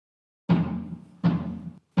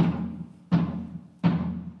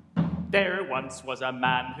There once was a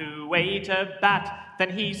man who ate a bat, then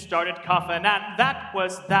he started coughing, and that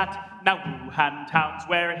was that. Now Wuhan town's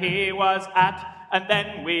where he was at, and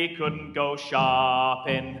then we couldn't go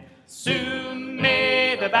shopping. Soon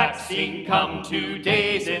may the vaccine come, 2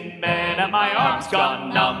 days in bed, and my arm's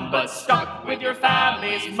gone numb, but stuck with your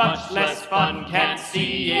family's much less fun, can't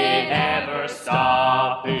see it ever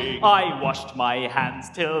stopping. I washed my hands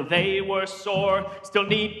till they were sore, still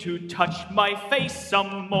need to touch my face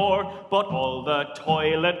some more, bought all the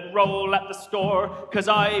toilet roll at the store, 'cause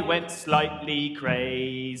I went slightly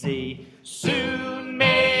crazy. Soon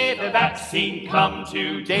may the vaccine come,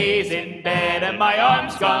 2 days in bed, and my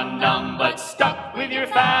arm's gone numb, but stuck with your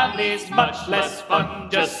family's much less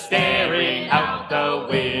fun, just staring out the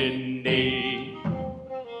windy.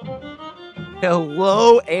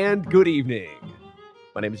 Hello and good evening.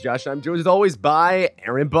 My name is Josh, and I'm joined as always by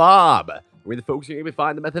Aaron Bob. We're the folks here to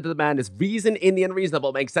find the method of the madness, reason in the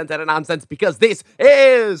unreasonable, makes sense out of nonsense, because this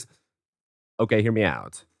is... Okay, hear me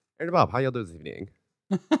out. Aaron Bob, how y'all doing this evening?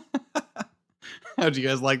 How'd you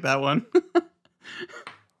guys like that one?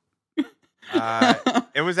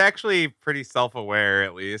 It was actually pretty self-aware,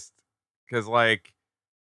 at least, because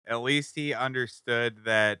at least he understood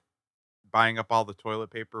that buying up all the toilet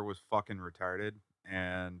paper was fucking retarded,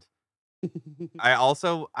 and it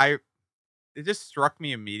just struck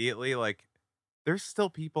me immediately, there's still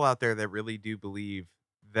people out there that really do believe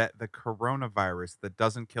that the coronavirus that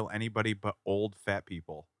doesn't kill anybody but old fat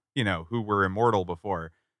people, who were immortal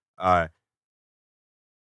before,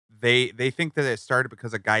 they think that it started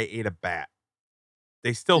because a guy ate a bat.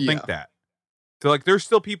 They still think that. So there's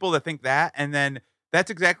still people that think that, and then that's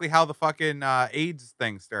exactly how the fucking AIDS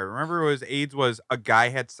thing started. Remember, AIDS was a guy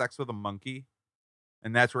had sex with a monkey,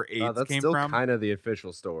 and that's where AIDS That's came still from. kind of the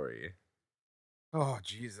official story. Oh,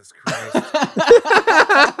 Jesus Christ!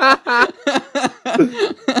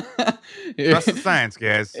 Trust the science,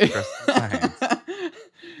 guys. Trust the science.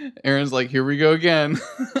 Aaron's like, here we go again.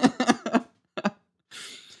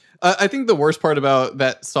 I think the worst part about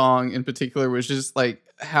that song in particular was just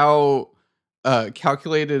how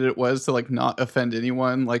calculated it was to not offend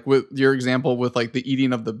anyone. Like with your example with the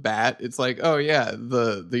eating of the bat, it's oh yeah,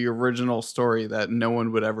 the original story that no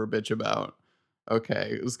one would ever bitch about.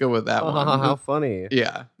 Okay, let's go with that one. How funny.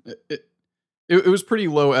 Yeah, it was pretty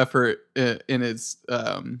low effort in its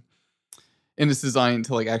design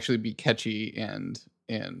to actually be catchy and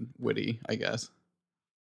witty, I guess.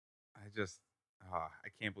 I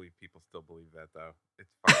can't believe people still believe that, though.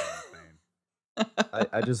 It's fucking insane.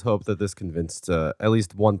 I just hope that this convinced at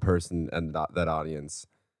least one person and that audience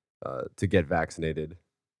to get vaccinated.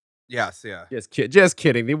 Yes, yeah. Just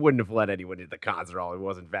kidding. They wouldn't have let anyone into the concert hall who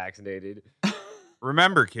wasn't vaccinated.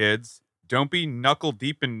 Remember, kids, don't be knuckle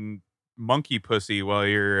deep in monkey pussy while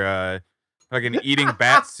you're fucking eating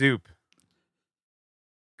bat soup.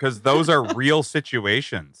 Because those are real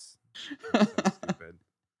situations. So stupid.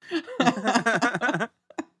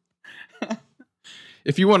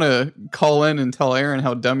 If you want to call in and tell Aaron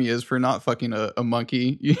how dumb he is for not fucking a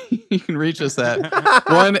monkey, you can reach us at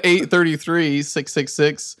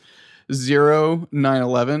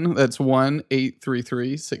 1-833-666-0911. That's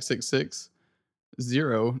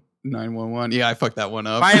 1-833-666-0911. Yeah, I fucked that one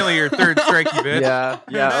up. Finally, your third strike, you bitch. Yeah.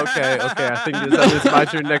 Okay. I think it's my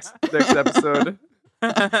turn next episode.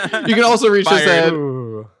 You can also reach us at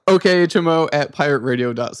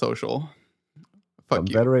okhmo@pirateradio.social. Fuck you.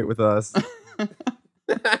 Confederate with us.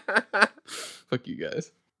 Fuck you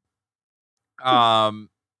guys.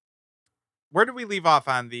 Where did we leave off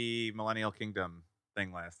on the Millennial Kingdom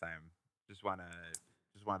thing last time? Just wanna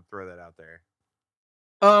throw that out there.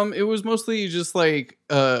 It was mostly just a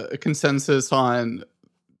consensus on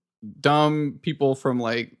dumb people from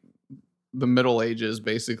the Middle Ages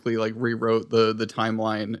basically rewrote the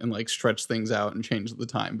timeline and stretched things out and changed the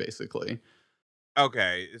time basically.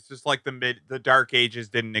 Okay, it's just the Dark Ages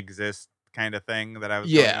didn't exist kind of thing that I was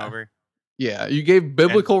going over. Yeah, you gave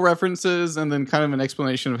biblical references and then kind of an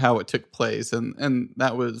explanation of how it took place, and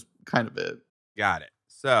that was kind of it. Got it.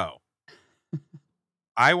 So,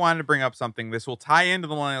 I wanted to bring up something. This will tie into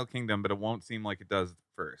the Millennial Kingdom, but it won't seem like it does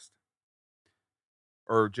first.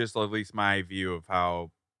 Or just at least my view of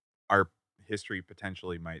how our history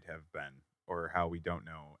potentially might have been, or how we don't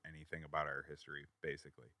know anything about our history,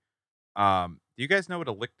 basically. Do you guys know what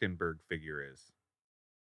a Lichtenberg figure is?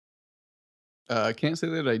 I can't say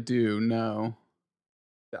that I do, no.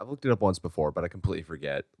 I've looked it up once before, but I completely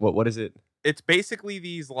forget. What is it? It's basically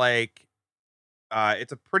these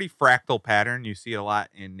it's a pretty fractal pattern. You see a lot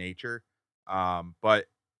in nature. But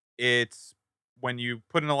it's when you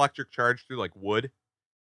put an electric charge through wood,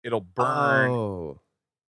 it'll burn. Oh.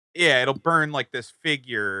 Yeah, it'll burn this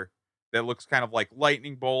figure that looks kind of like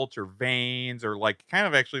lightning bolts or veins, or like kind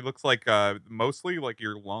of actually looks like mostly like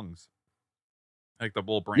your lungs, like the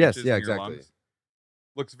little Yes, branches yeah, in your exactly. lungs.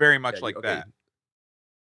 Looks very Yeah, much like okay. that.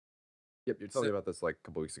 Yep, you told So- me about this like a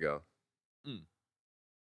couple weeks ago.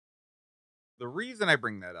 The reason I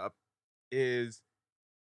bring that up is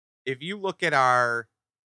if you look at our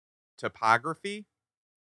topography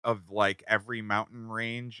of like every mountain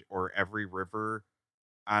range or every river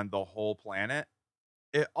on the whole planet,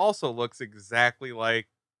 it also looks exactly like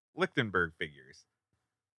Lichtenberg figures.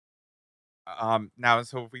 Now,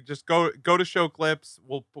 so if we just go to show clips,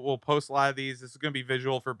 we'll post a lot of these. This is going to be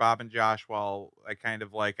visual for Bob and Josh, while I kind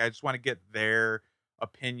of like, I just want to get their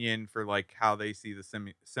opinion for like how they see the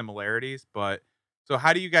similarities. But so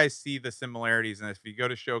how do you guys see the similarities? And if you go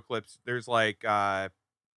to show clips, there's like up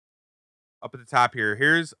at the top here,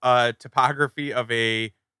 here's a topography of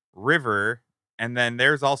a river, and then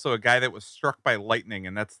there's also a guy that was struck by lightning,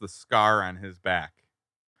 and that's the scar on his back.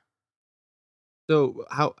 So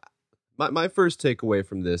how my first takeaway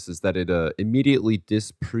from this is that it immediately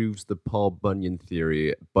disproves the Paul Bunyan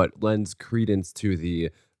theory, but lends credence to the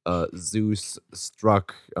Zeus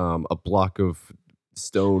struck a block of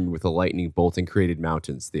stone with a lightning bolt and created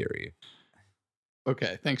mountains theory.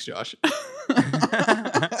 Okay, thanks, Josh.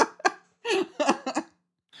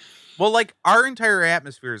 Well, like our entire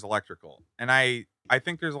atmosphere is electrical, and I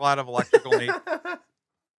think there's a lot of electrical.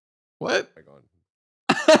 What?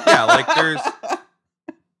 Yeah, like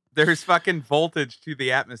there's fucking voltage to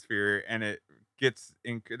the atmosphere, and it gets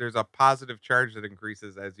there's a positive charge that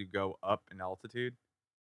increases as you go up in altitude.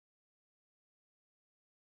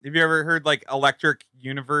 Have you ever heard like electric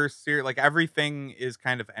universe theory? Like everything is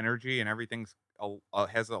kind of energy, and everything's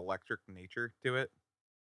has an electric nature to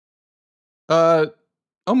it.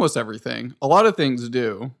 Almost everything. A lot of things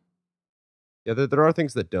do. Yeah, there are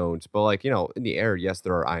things that don't, but like, in the air, yes,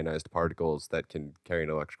 there are ionized particles that can carry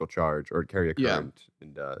an electrical charge or carry a Yeah. current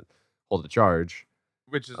and hold a charge.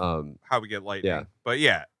 Which is Um, how we get lightning. yeah. But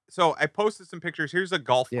yeah, so I posted some pictures. Here's a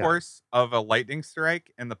golf Yeah. course of a lightning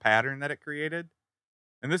strike and the pattern that it created.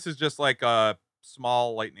 And this is just like a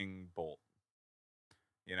small lightning bolt.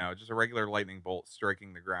 Just a regular lightning bolt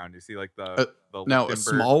striking the ground. You see like the Now, a Lichtenberg-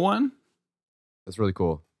 small one? That's really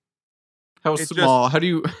cool. How It's small? How do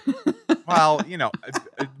you? Well,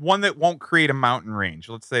 one that won't create a mountain range.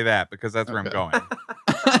 Let's say that, because that's where I'm Okay. going.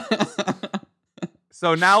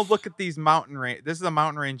 So now look at these mountain range. This is a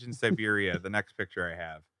mountain range in Siberia, the next picture I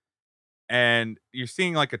have. And you're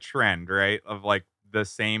seeing like a trend, right? Of like the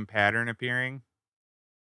same pattern appearing.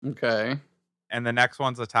 Okay. And the next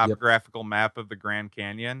one's a topographical map of the Grand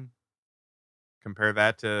Canyon. Compare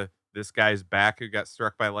that to this guy's back who got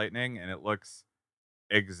struck by lightning, and it looks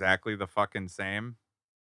exactly the fucking same.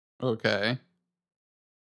 Okay.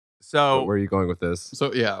 So Where are you going with this?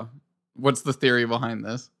 So yeah, what's the theory behind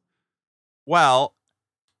this? Well,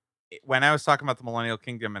 when I was talking about the Millennial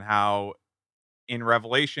Kingdom and how in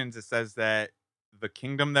Revelations it says that the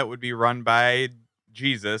kingdom that would be run by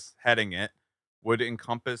Jesus heading it would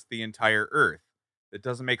encompass the entire earth. It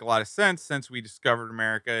doesn't make a lot of sense since we discovered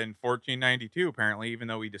America in 1492, apparently, even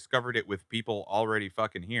though we discovered it with people already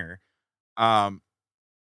fucking here. I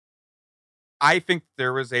think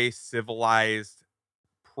there was a civilized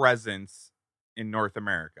presence in North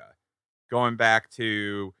America, going back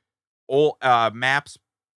to old maps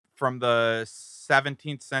from the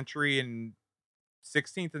 17th century and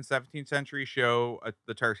 16th and 17th century show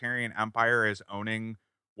the Tartarian Empire as owning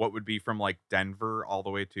what would be from like Denver all the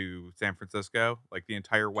way to San Francisco, like the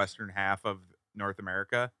entire western half of North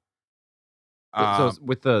America. So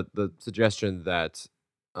with the suggestion that,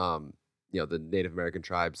 the Native American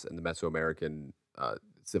tribes and the Mesoamerican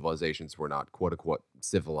civilizations were not quote unquote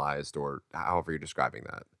civilized, or however you're describing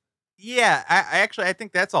that. Yeah, I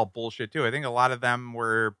think that's all bullshit too. I think a lot of them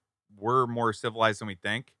were more civilized than we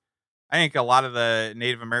think. I think a lot of the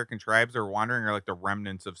Native American tribes are wandering are like the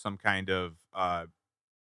remnants of some kind of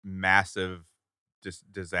massive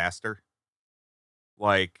disaster.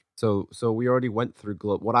 Like, So we already went through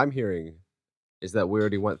what I'm hearing is that we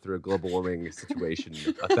already went through a global warming situation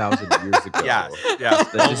 1,000 years ago. yes,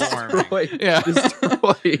 That global warming. Yeah.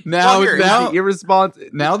 destroyed Now, Well, here, now, the irresponsible,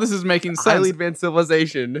 now this is making sense. highly advanced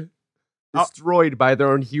civilization destroyed by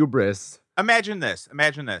their own hubris. Imagine this.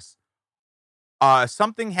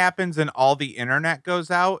 Something happens and all the internet goes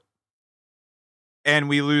out, and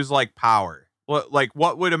we lose like power.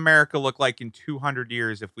 What would America look like in 200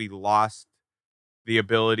 years if we lost the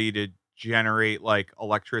ability to generate like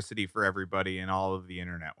electricity for everybody and all of the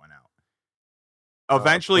internet went out?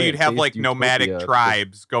 Eventually, you'd have like plant-based nomadic utopia.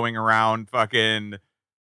 tribes going around fucking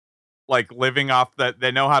like living off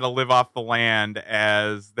they know how to live off the land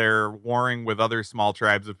as they're warring with other small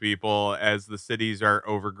tribes of people as the cities are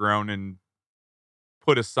overgrown and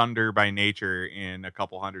put asunder by nature in a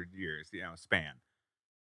couple hundred years, span.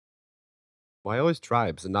 Why always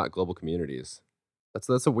tribes and not global communities?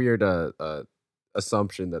 That's a weird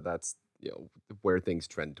assumption that's where things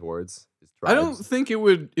trend towards is I don't tribes. think it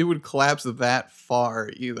would collapse that far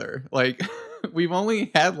either. Like we've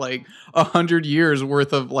only had like 100 years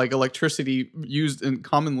worth of like electricity used in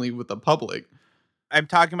commonly with the public. I'm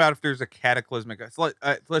talking about if there's a cataclysmic.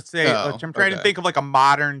 Let's say Oh, I'm trying to okay. think of like a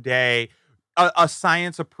modern day, a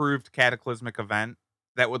science approved cataclysmic event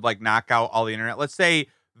that would like knock out all the internet. Let's say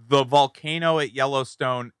the volcano at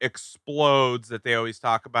Yellowstone explodes that they always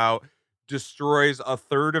talk about, destroys a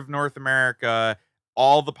third of North America.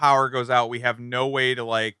 All the power goes out. We have no way to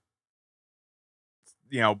like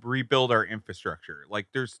rebuild our infrastructure. Like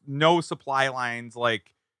there's no supply lines.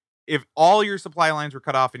 Like if all your supply lines were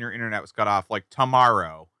cut off and your internet was cut off like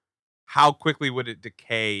tomorrow, how quickly would it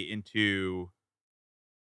decay into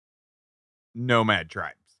nomad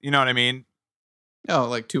tribes? You know what I mean? Oh,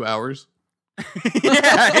 like 2 hours.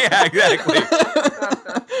 yeah, exactly.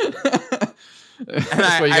 And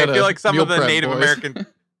I feel like some of the Native American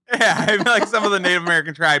I feel like some of the Native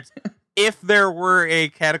American tribes, if there were a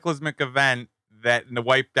cataclysmic event that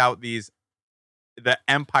wiped out the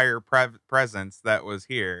empire presence that was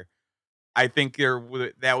here, I think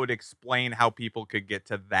that would explain how people could get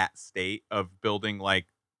to that state of building like,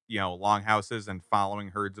 longhouses and following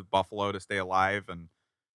herds of buffalo to stay alive and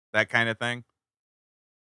that kind of thing.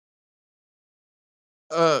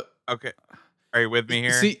 Okay. Are you with me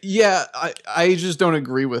here? See, yeah, I just don't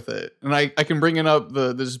agree with it. And I can bring it up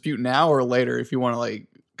the dispute now or later if you want to like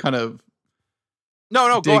kind of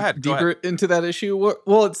No, dig go ahead. deeper into that issue.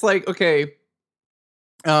 Well, it's like, okay,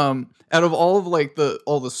 out of all of like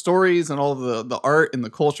all the stories and all of the art and the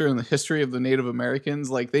culture and the history of the Native Americans,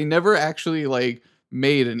 like they never actually like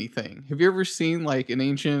made anything. Have you ever seen like an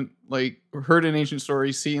ancient, like heard an ancient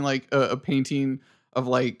story, seen like a painting of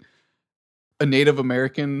like a Native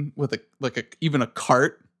American with even a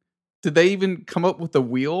cart? Did they even come up with a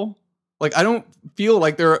wheel? Like I don't feel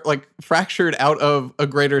like they're like fractured out of a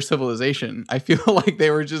greater civilization. I feel like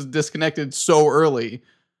they were just disconnected so early,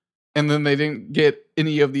 and then they didn't get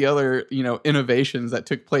any of the other, innovations that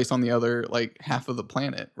took place on the other like half of the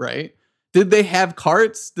planet, right? Did they have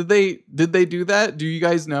carts? Did they do that? Do you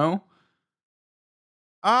guys know?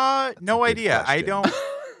 That's a No good idea. I question. don't.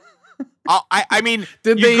 I mean,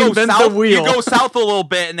 Did you they go invent south, the wheel? You go south a little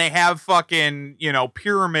bit, and they have fucking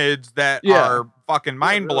pyramids that Yeah. are fucking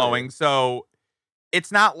mind blowing. really. So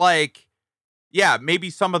it's not like, maybe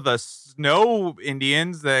some of the snow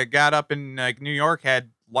Indians that got up in like New York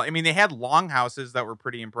had. I mean, they had longhouses that were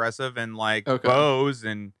pretty impressive and like Okay. bows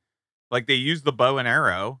and like they used the bow and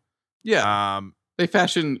arrow. Yeah. They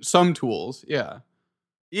fashioned some tools. Yeah.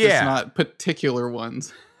 Just Yeah. not particular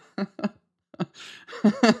ones.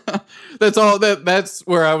 That's all. That's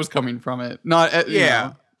where I was coming from. It not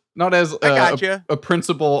not as I gotcha. a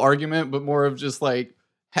principal argument, but more of just like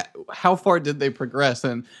how far did they progress?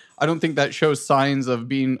 And I don't think that shows signs of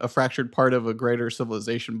being a fractured part of a greater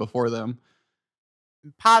civilization before them.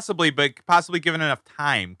 Possibly, but possibly given enough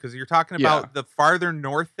time, because you're talking about the farther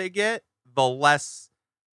north they get, the less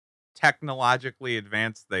technologically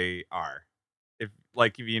advanced they are. If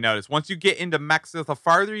you notice, once you get into Mexico, the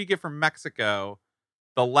farther you get from Mexico,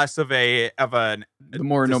 the less of the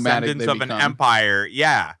more nomadic they of become. an empire.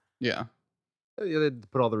 Yeah. Yeah. Yeah, they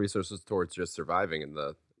put all the resources towards just surviving in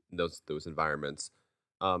those environments.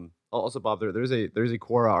 Also, Bob, there's a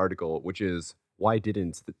Quora article which is why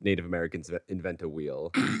didn't the Native Americans invent a wheel?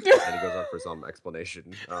 And he goes on for some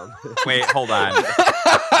explanation. Wait, hold on.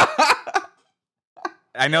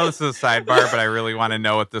 I know this is a sidebar, but I really want to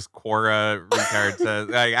know what this Quora retard says.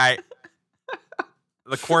 The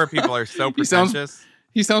Quora people are so pretentious.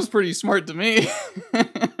 He sounds pretty smart to me.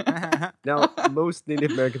 Now, most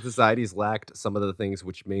Native American societies lacked some of the things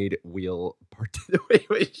which made wheel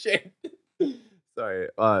wait, Shane. Sorry,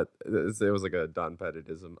 it was like a Don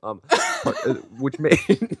Pettitism. Which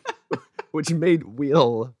made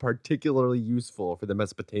wheel particularly useful for the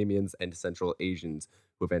Mesopotamians and Central Asians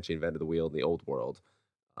who eventually invented the wheel in the Old World.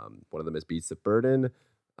 One of them is beasts of burden.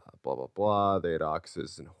 Blah blah blah. They had oxen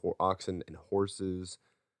and horses.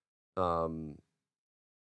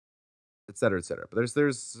 Et cetera, et cetera. But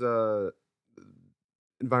there's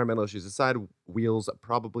environmental issues aside, wheels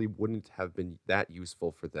probably wouldn't have been that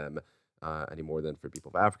useful for them any more than for people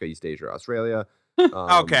of Africa, East Asia, or Australia.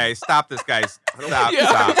 Okay, stop this, guys. Stop.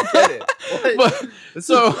 I get it. But,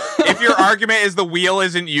 so If your argument is the wheel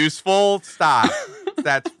isn't useful, stop.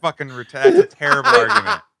 That's a terrible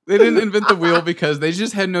argument. They didn't invent the wheel because they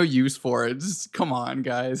just had no use for it. Just come on,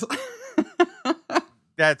 guys.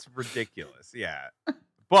 That's ridiculous. Yeah.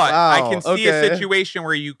 But I Wow, can see a okay. situation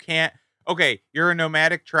where you can't. Okay, you're a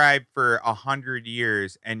nomadic tribe for 100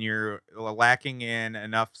 years and you're lacking in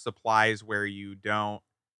enough supplies where you don't,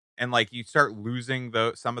 and like you start losing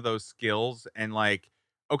some of those skills, and like,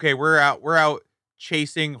 okay, we're out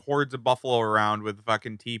chasing hordes of buffalo around with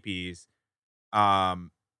fucking teepees,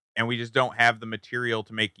 and we just don't have the material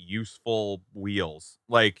to make useful wheels.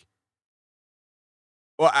 Like,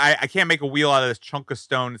 well, I can't make a wheel out of this chunk of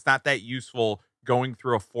stone. It's not that useful going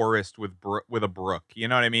through a forest with a brook. You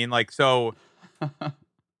know what I mean? Like, so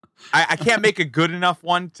I can't make a good enough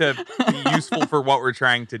one to be useful for what we're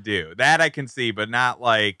trying to do. That I can see, but not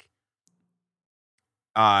like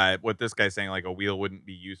what this guy's saying, like a wheel wouldn't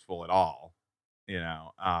be useful at all. You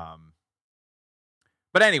know.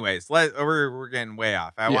 But anyways, we're getting way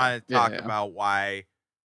off. I want to talk about why.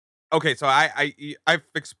 Okay, so I've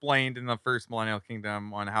explained in the first Millennial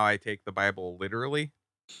Kingdom on how I take the Bible literally.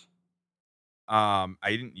 I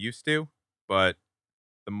didn't used to, but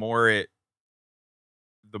the more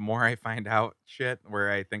I find out shit where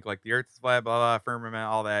I think like the earth is flat, blah blah, firmament,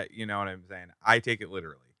 all that, you know what I'm saying? I take it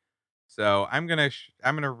literally. So I'm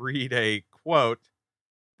gonna read a quote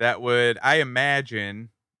that would, I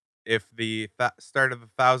imagine, if the start of the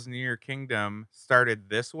 1,000-year kingdom started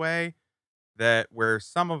this way, that where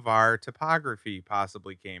some of our topography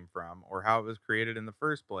possibly came from, or how it was created in the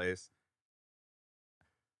first place.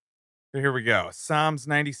 Here we go. Psalms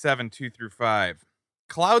 97, 2-5.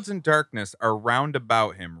 Clouds and darkness are round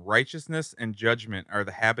about him. Righteousness and judgment are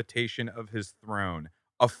the habitation of his throne.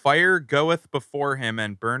 A fire goeth before him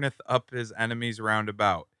and burneth up his enemies round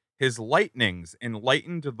about. His lightnings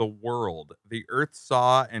enlightened the world. The earth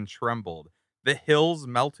saw and trembled. The hills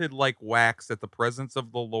melted like wax at the presence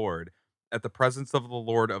of the Lord of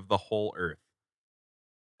the whole earth.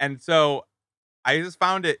 And so I just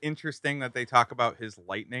found it interesting that they talk about his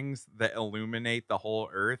lightnings that illuminate the whole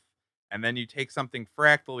earth. And then you take something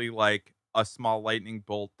fractally like a small lightning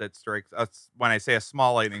bolt that strikes us. When I say a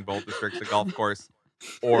small lightning bolt that strikes a golf course,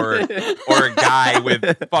 or a guy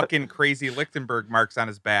with fucking crazy Lichtenberg marks on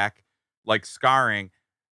his back, like scarring.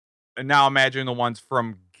 And now imagine the ones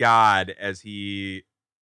from God as he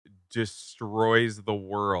destroys the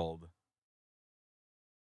world.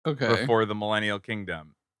 Okay. Before the Millennial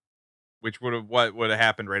Kingdom, which would have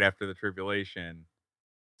happened right after the tribulation.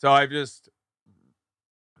 So I've just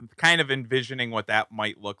kind of envisioning what that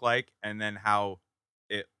might look like, and then how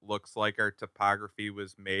it looks like our topography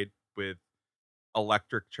was made with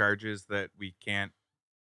electric charges that we can't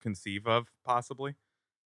conceive of, possibly.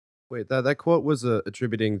 Wait, that quote was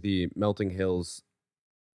attributing the melting hills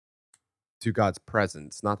to God's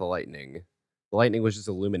presence, not the lightning. The lightning was just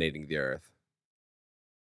illuminating the earth.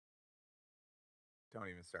 Don't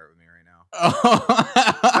even start with me right now.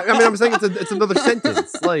 I mean, I'm saying it's another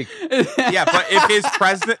sentence. Like, yeah, but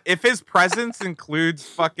if his presence includes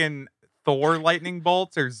fucking Thor lightning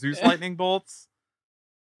bolts or Zeus lightning bolts,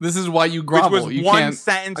 this is why you grovel. Which was one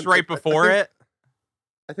sentence right before it.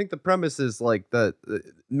 I think the premise is like the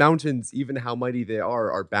mountains, even how mighty they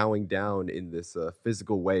are bowing down in this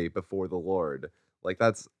physical way before the Lord. Like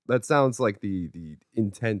that sounds like the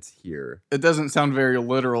intent here. It doesn't sound very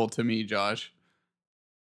literal to me, Josh.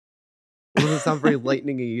 It doesn't sound very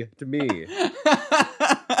lightning-y to me.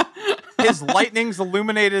 His lightnings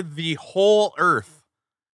illuminated the whole earth.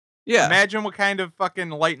 Yeah. Imagine what kind of fucking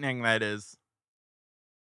lightning that is.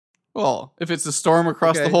 Well, if it's a storm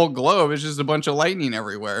across the whole globe, it's just a bunch of lightning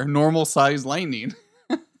everywhere. Normal-sized lightning.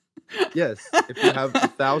 Yes. If you have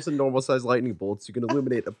 1,000 normal-sized lightning bolts, you can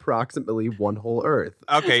illuminate approximately one whole earth.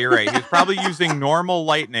 Okay, you're right. He's probably using normal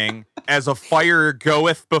lightning as a fire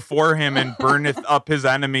goeth before him and burneth up his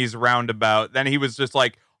enemies round about. Then he was just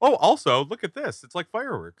like, oh, also, look at this. It's like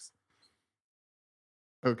fireworks.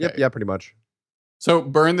 Okay. Yep, yeah, pretty much. So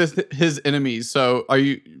burn his enemies. So are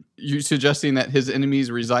you suggesting that his enemies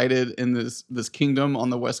resided in this kingdom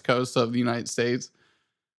on the west coast of the United States?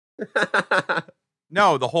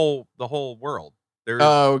 No, the whole world.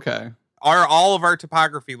 Oh, okay. All of our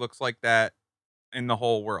topography looks like that in the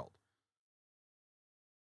whole world.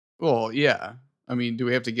 Well, yeah. I mean, do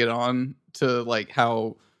we have to get on to like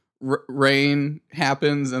how rain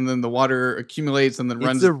happens and then the water accumulates and then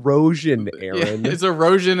runs? It's erosion, Aaron. Yeah, it's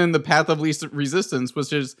erosion in the path of least resistance,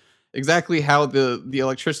 which is exactly how the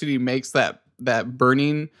electricity makes that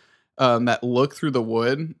burning, that look through the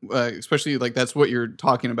wood. Especially like that's what you're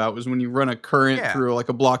talking about, was when you run a current through like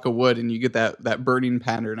a block of wood and you get that burning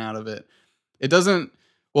pattern out of it. It doesn't.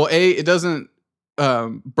 Well, it doesn't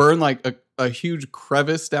burn like a huge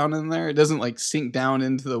crevice down in there. It doesn't like sink down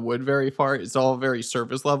into the wood very far. It's all very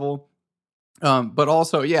surface level. But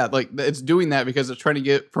also, yeah, like it's doing that because it's trying to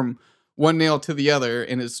get from one nail to the other,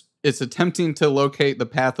 and it's attempting to locate the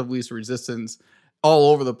path of least resistance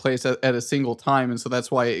all over the place at a single time, and so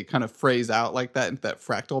that's why it kind of frays out like that into that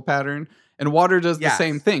fractal pattern. And water does the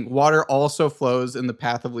same Yes. thing. Water also flows in the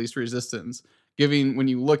path of least resistance, giving when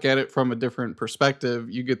you look at it from a different perspective,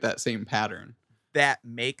 you get that same pattern. That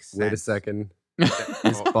makes sense. Wait a second.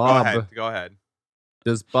 Go Bob. ahead. Go ahead.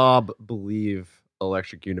 Does Bob believe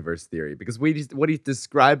electric universe theory? Because what he's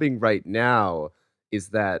describing right now is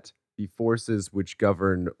that the forces which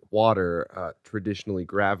govern water, traditionally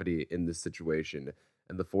gravity in this situation,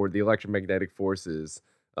 and the electromagnetic forces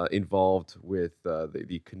involved with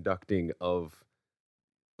the conducting of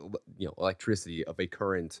electricity of a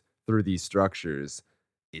current through these structures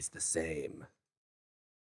is the same.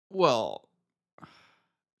 Well,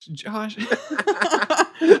 Josh,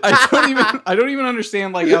 I don't even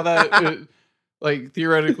understand like how that is, like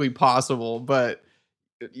theoretically possible, but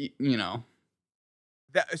you know,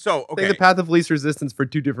 So I okay, think the path of least resistance for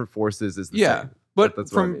two different forces is the yeah, same. but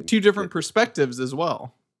That's what I from mean. two different Yeah. perspectives as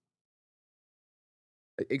well.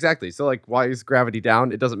 Exactly. So, like, why is gravity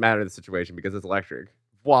down? It doesn't matter in the situation because it's electric.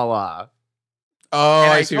 Voila. Oh,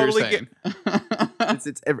 And I I see what you're totally saying.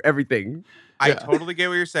 It's everything. I yeah. totally get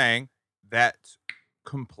what you're saying. That's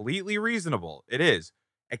completely reasonable. It is.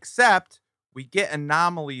 Except we get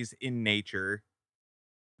anomalies in nature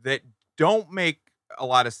that don't make a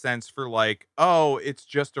lot of sense for like, oh, it's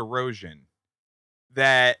just erosion.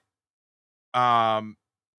 That um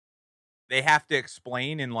they have to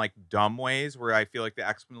explain in like dumb ways where I feel like the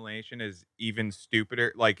explanation is even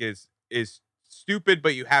stupider, like is stupid,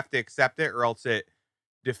 but you have to accept it or else it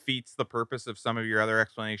defeats the purpose of some of your other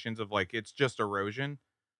explanations of like it's just erosion.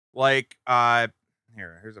 Like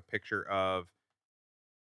here's a picture of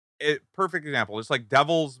it, perfect example. It's like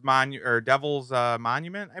Devil's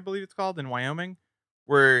Monument, I believe it's called in Wyoming,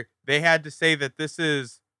 where they had to say that this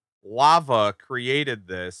is lava created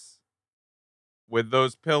this with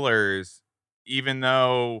those pillars, even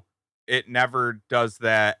though it never does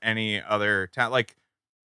that any other time. Like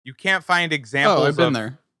you can't find examples Oh, I've been of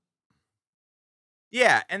there.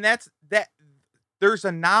 yeah, and that's that. There's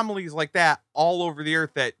anomalies like that all over the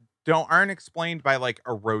earth that aren't explained by like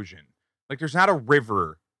erosion. Like there's not a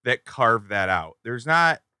river that carved that out. There's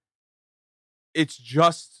not. It's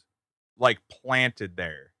just like planted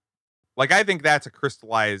there. Like I think that's a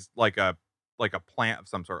crystallized like a plant of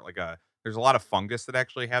some sort. There's a lot of fungus that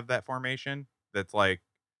actually have that formation. That's like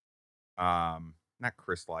not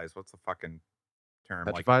crystallized. What's the fucking term?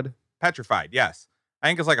 Like Petrified? petrified. Yes, I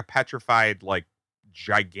think it's like a petrified like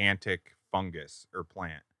gigantic fungus or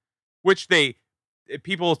plant, which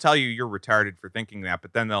people will tell you you're retarded for thinking that,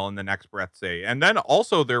 but then they'll in the next breath say, and then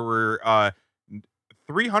also there were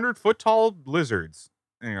 300-foot tall lizards,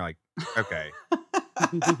 and you're like, okay,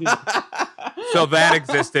 so that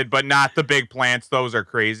existed, but not the big plants. Those are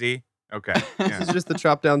crazy. Okay, This yeah. is just the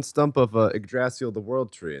chopped down stump of Yggdrasil, the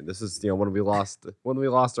world tree, and this is when we lost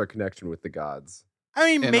our connection with the gods. I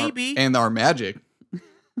mean, And maybe, and our magic.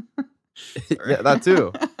 Yeah, that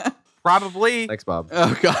too. probably. Thanks, Bob.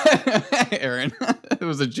 Oh god, Aaron, it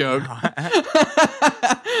was a joke.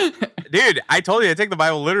 Dude, I told you I take the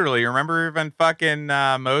Bible literally. Remember when fucking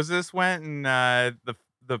Moses went and the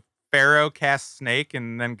Pharaoh cast snake,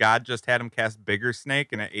 and then God just had him cast bigger snake,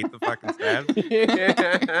 and it ate the fucking staff.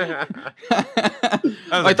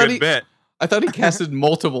 That was a good bit. I thought he casted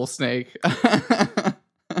multiple snake.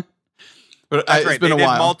 But That's it's right. been They a did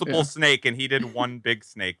while. multiple snake, and he did one big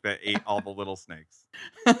snake that ate all the little snakes.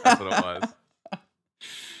 That's what it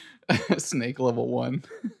was. Snake level 1.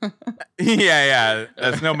 Yeah.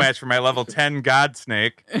 That's no match for my level 10 God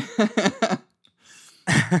snake.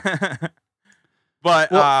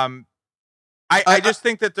 But Well, I just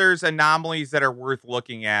think that there's anomalies that are worth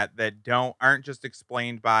looking at that aren't just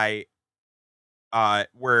explained by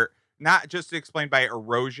where not just explained by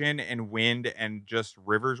erosion and wind and just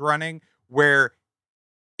rivers running, where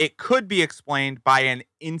it could be explained by an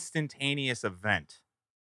instantaneous event.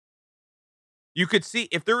 You could see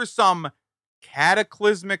if there was some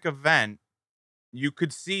cataclysmic event, you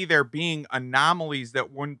could see there being anomalies that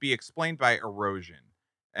wouldn't be explained by erosion.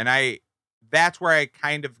 And that's where I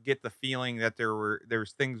kind of get the feeling that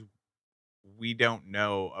there's things we don't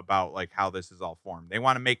know about like how this is all formed. They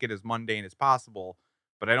want to make it as mundane as possible,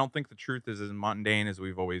 but I don't think the truth is as mundane as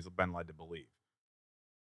we've always been led to believe.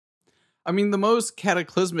 I mean, the most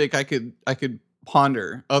cataclysmic I could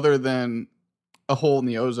ponder, other than a hole in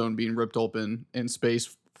the ozone being ripped open and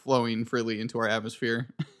space flowing freely into our atmosphere.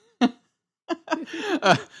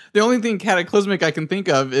 The only thing cataclysmic I can think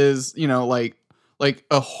of is, like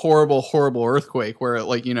a horrible earthquake where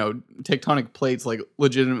like, tectonic plates like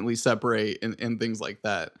legitimately separate and things like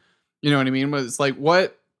that. You know what I mean? But it's like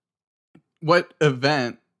what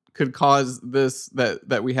event could cause this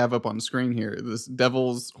that we have up on screen here? This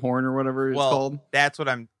devil's horn or whatever it's called? That's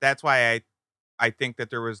why I think that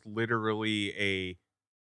there was literally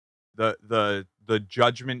the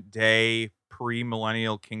Judgment Day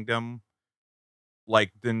pre-millennial kingdom,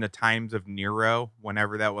 like in the times of Nero,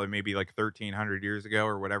 whenever that was, maybe like 1300 years ago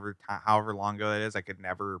or whatever, however long ago that is. I could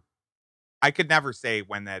never say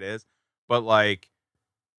when that is, but like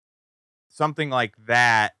something like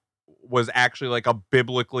that was actually like a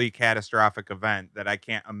biblically catastrophic event that I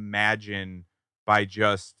can't imagine by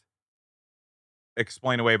just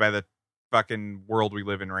explain away by the fucking world we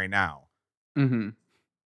live in right now. Mm-hmm.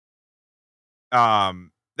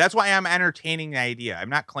 That's why I'm entertaining the idea. I'm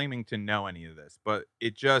not claiming to know any of this, but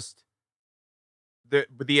it just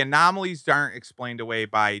the anomalies aren't explained away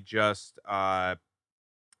by just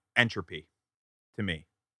entropy to me.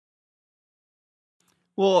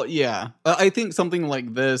 Well, yeah. I think something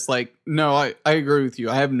like this, like, no, I agree with you.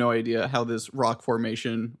 I have no idea how this rock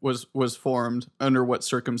formation was formed, under what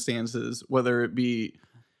circumstances, whether it be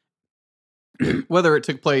whether it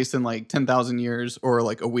took place in like 10,000 years or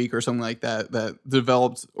like a week or something like that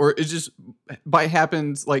developed, or it just by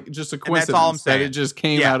happens, like just a coincidence that's all I'm saying. that it just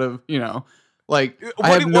came Yeah. out of, like, I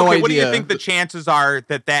have no idea. What do you think the chances are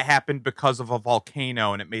that happened because of a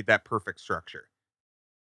volcano and it made that perfect structure?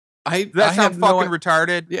 Does that sound fucking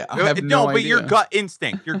retarded? Yeah, I have no idea. But your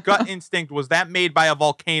gut instinct was that made by a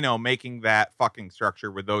volcano making that fucking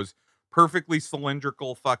structure with those perfectly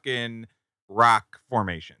cylindrical fucking rock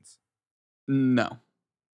formations. No.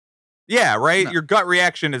 Yeah, right? No. Your gut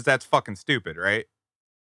reaction is that's fucking stupid, right?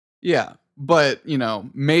 Yeah, but,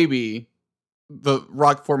 maybe the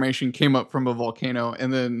rock formation came up from a volcano,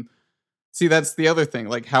 and then, see, that's the other thing.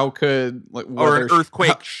 Like, how could, like, or an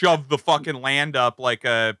earthquake shove the fucking land up like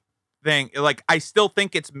a thing? Like, I still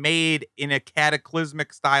think it's made in a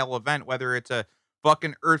cataclysmic style event, whether it's a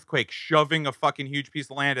fucking earthquake shoving a fucking huge piece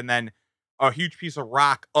of land and then a huge piece of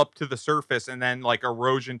rock up to the surface, and then like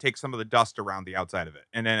erosion takes some of the dust around the outside of it,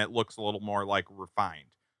 and then it looks a little more like refined.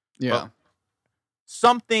 Yeah. But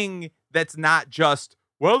something that's not just,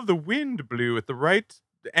 well, the wind blew at the right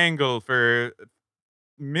angle for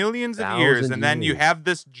millions of years, and then you have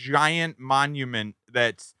this giant monument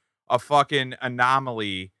that's a fucking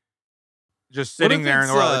anomaly just sitting there in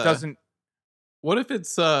the world. It doesn't. What if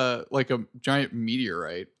it's like a giant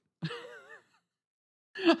meteorite?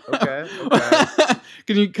 Okay.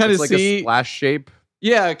 Can you kind of like see a splash shape?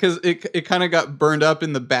 Yeah, because it kind of got burned up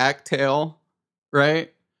in the back tail,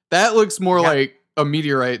 right? That looks more like a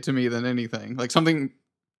meteorite to me than anything. Like something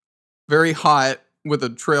very hot with a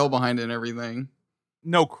trail behind it and everything.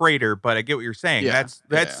 No crater, but I get what you're saying. Yeah,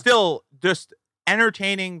 that's still just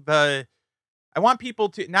entertaining. I want people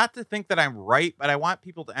to not to think that I'm right, but I want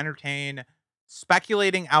people to entertain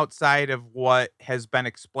speculating outside of what has been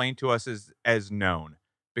explained to us as known.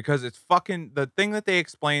 Because it's fucking, the thing that they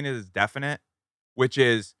explain is definite, which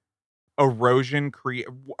is erosion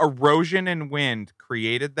and wind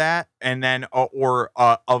created that, and then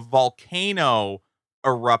a volcano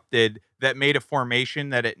erupted that made a formation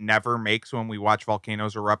that it never makes when we watch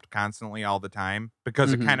volcanoes erupt constantly all the time,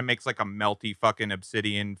 because it kind of makes like a melty fucking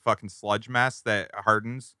obsidian fucking sludge mess that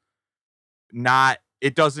hardens.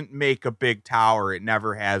 It doesn't make a big tower. It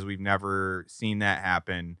never has. We've never seen that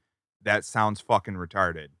happen. That sounds fucking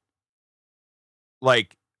retarded.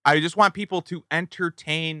 Like, I just want people to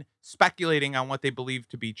entertain speculating on what they believe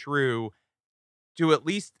to be true, to at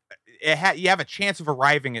least you have a chance of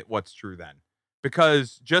arriving at what's true then.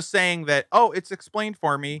 Because just saying that, oh, it's explained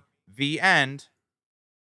for me, the end.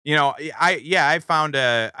 I found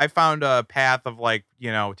a path of like,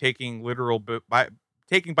 taking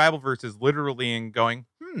taking Bible verses literally and going,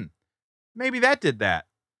 maybe that did that.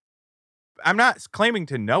 I'm not claiming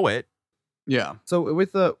to know it. Yeah. So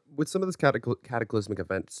with some of this cataclysmic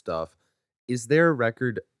event stuff, is there a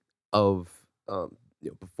record of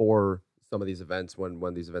before some of these events,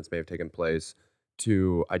 when these events may have taken place,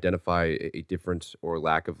 to identify a difference or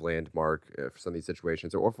lack of landmark for some of these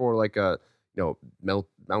situations, or for like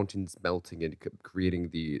mountains melting and creating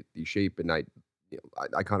the shape and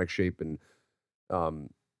iconic shape and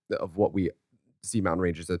of what we see mountain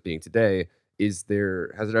ranges as being today? Has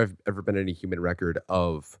there ever been any human record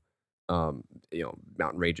of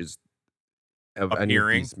mountain ranges of any of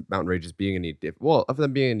these mountain ranges being of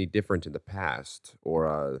them being any different in the past,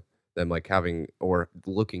 or them like having or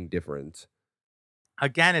looking different?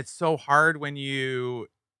 Again, it's so hard when you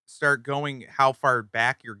start going how far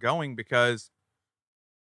back you're going, because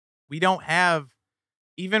we don't have,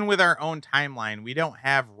 even with our own timeline, we don't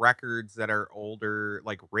have records that are older,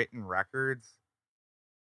 like written records.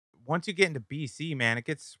 Once you get into BC, man, it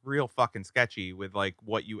gets real fucking sketchy with like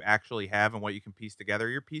what you actually have and what you can piece together.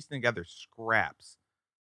 You're piecing together scraps.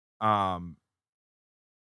 Um,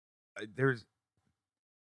 there's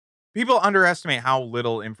people underestimate how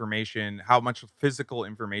little information, how much physical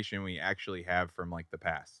information we actually have from like the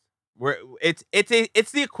past. Where it's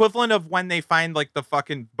the equivalent of when they find like the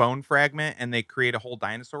fucking bone fragment and they create a whole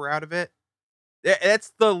dinosaur out of it.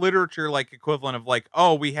 That's the literature like equivalent of like,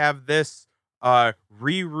 oh, we have this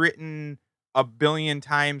rewritten a billion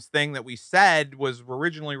times thing that we said was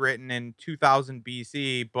originally written in 2000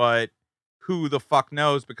 BC, but who the fuck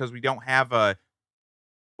knows, because we don't have a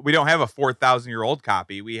 4,000-year-old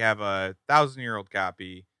copy. We have a 1,000-year-old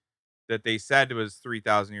copy that they said was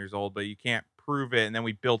 3,000 years old, but you can't prove it. And then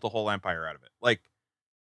we built a whole empire out of it. Like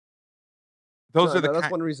those are the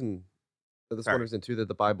that's one reason. That's one Sorry. reason too that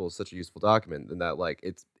the Bible is such a useful document, and that like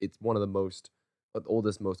it's one of the most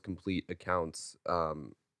oldest, most complete accounts,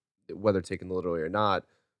 whether taken literally or not,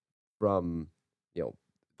 from the over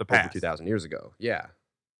past. 2,000 years ago. Yeah.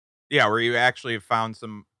 Yeah, where you actually found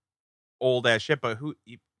some old ass shit, but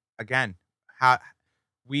again, how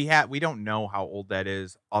we don't know how old that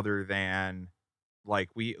is, other than like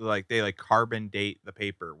they like carbon date the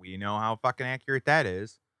paper. We know how fucking accurate that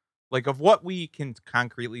is. Like, of what we can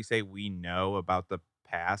concretely say we know about the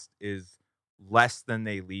past is less than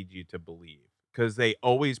they lead you to believe, because they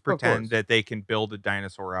always pretend course. that they can build a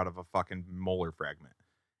dinosaur out of a fucking molar fragment,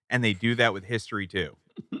 and they do that with history too.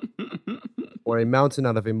 Or a mountain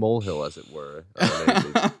out of a molehill, as it were.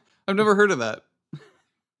 Maybe. I've never heard of that.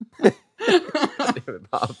 Damn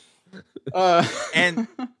it, Bob. And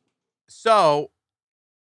so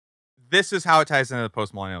this is how it ties into the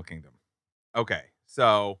post-millennial kingdom. Okay,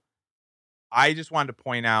 so I just wanted to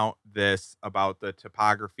point out this about the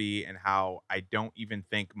topography and how I don't even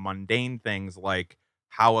think mundane things like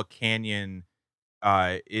how a canyon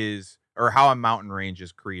is, or how a mountain range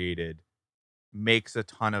is created, makes a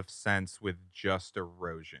ton of sense with just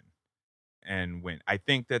erosion and wind. I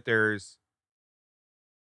think that there's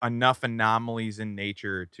enough anomalies in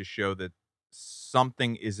nature to show that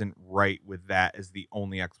something isn't right with that as the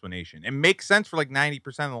only explanation. It makes sense for like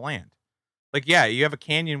 90% of the land. Like, yeah, you have a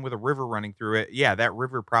canyon with a river running through it. Yeah, that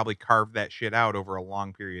river probably carved that shit out over a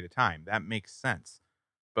long period of time. That makes sense.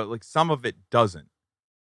 But like some of it doesn't.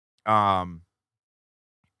 And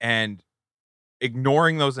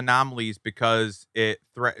ignoring those anomalies because it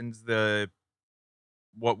threatens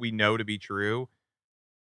what we know to be true,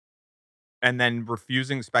 and then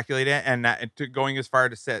refusing to speculate it, and going as far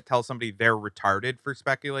to tell somebody they're retarded for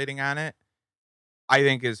speculating on it, I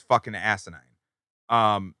think is fucking asinine.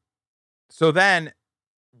 So then,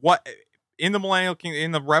 what in the Millennial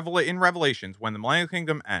Kingdom, in Revelations, when the Millennial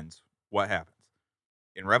Kingdom ends, what happens?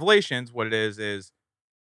 In Revelations, what it is the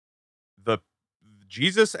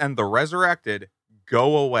Jesus and the resurrected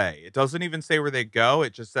go away. It doesn't even say where they go.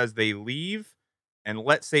 It just says they leave and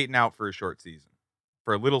let Satan out for a short season,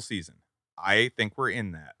 for a little season. I think we're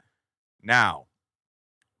in that. Now,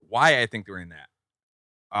 why I think we're in that?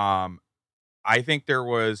 I think there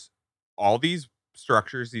was all these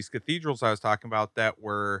structures, these cathedrals I was talking about, that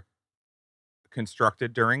were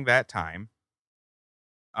constructed during that time.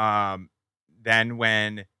 Then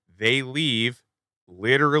when they leave,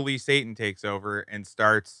 literally Satan takes over and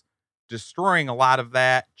starts destroying a lot of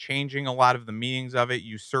that, changing a lot of the meanings of it,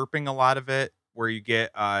 usurping a lot of it, where you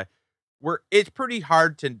get where it's pretty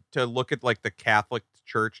hard to look at like the Catholic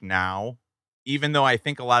Church now, even though I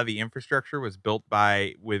think a lot of the infrastructure was built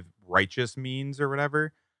with righteous means or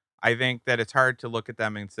whatever. I think that it's hard to look at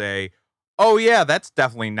them and say, oh yeah, that's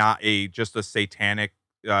definitely not just a satanic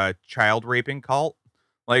child raping cult.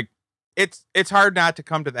 Like it's hard not to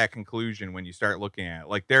come to that conclusion when you start looking at it.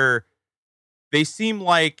 Like they seem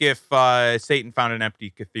like if Satan found an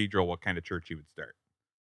empty cathedral, what kind of church he would start.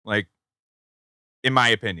 Like, in my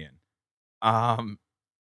opinion. What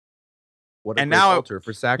a and great now altar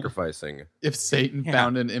for sacrificing. If Satan Yeah.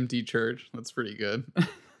 found an empty church, that's pretty good.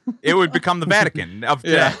 It would become the Vatican of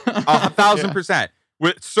Yeah. 1,000%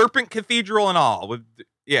 with Serpent Cathedral and all. With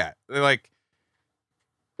like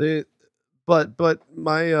But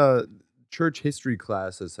my church history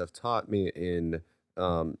classes have taught me in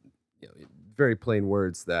very plain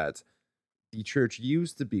words that the church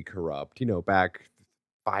used to be corrupt, back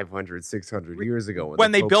 500, 600 years ago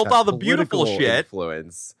when they folks built had all the beautiful political shit.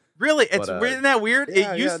 influence. Really, it's But, isn't that weird?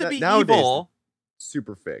 yeah, It used to yeah, be nowadays, evil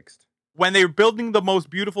Super fixed. when they were building the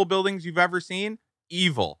most beautiful buildings you've ever seen.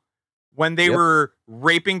 Evil. when they Yep. were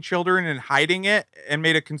raping children and hiding it and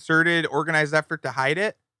made a concerted, organized effort to hide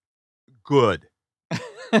it. Good.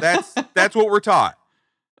 That's what we're taught.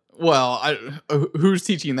 Well, who's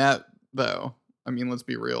teaching that though? I mean, let's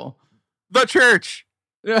be real. The church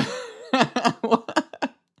Yeah.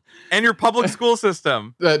 and your public school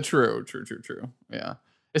system. True. Yeah.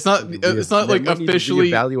 It's not like I need to officially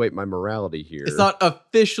reevaluate my morality here. it's not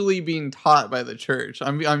officially being taught by the church.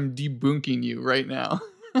 I'm debunking you right now.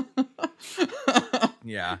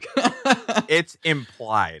 Yeah. It's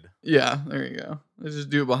implied. Yeah, there you go. Let's just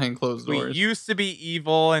do it behind closed We doors. used to be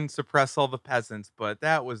evil and suppress all the peasants, but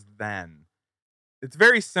that was then. It's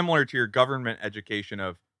very similar to your government education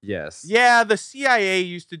of, Yes. yeah, the CIA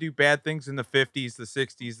used to do bad things in the 50s, the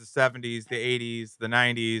 60s, the 70s, the 80s, the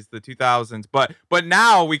 90s, the 2000s, but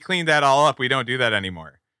now we cleaned that all up. We don't do that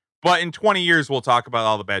anymore. But in 20 years, we'll talk about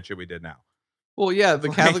all the bad shit we did now. Well, yeah, the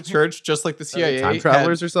Catholic Church, just like the CIA, Time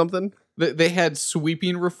travelers or something? they had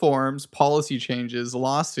sweeping reforms, policy changes,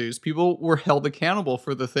 lawsuits. People were held accountable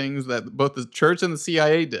for the things that both the church and the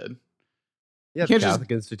CIA did. Yeah, the can't just-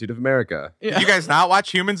 Catholic Institute of America. Yeah. Did you guys not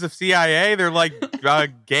watch Humans of CIA? They're like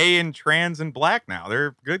gay and trans and black now.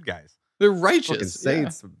 They're good guys. They're Fucking righteous.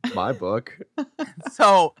 saints, my book.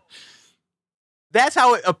 So that's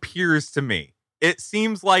how it appears to me. It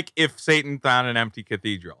seems like if Satan found an empty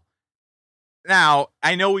cathedral. Now,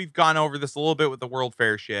 I know we've gone over this a little bit with the World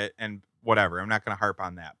Fair shit and whatever. I'm not going to harp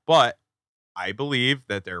on that. But I believe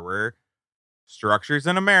that there were structures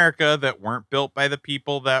in America that weren't built by the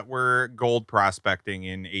people that were gold prospecting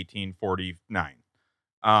in 1849.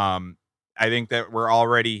 I think that we're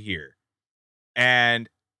already here. And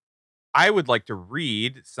I would like to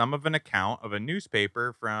read some of an account of a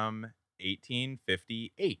newspaper from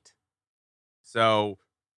 1858. So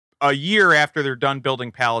a year after they're done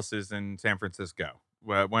building palaces in San Francisco,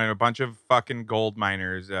 when a bunch of fucking gold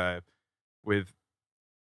miners with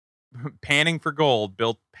panning for gold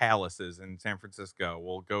built palaces in San Francisco.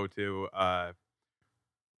 We'll go to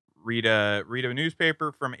read a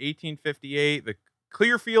newspaper from 1858, the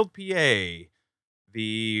Clearfield, PA,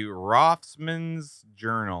 the Rothsman's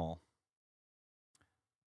Journal.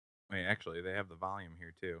 Wait, actually, they have the volume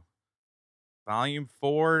here too. Volume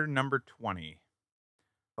 4, number 20.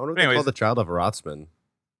 I wonder what they Anyways. call the child of a Rothsman.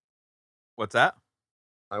 What's that?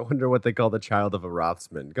 I wonder what they call the child of a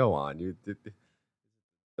Rothsman. Go on, you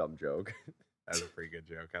dumb joke. That was a pretty good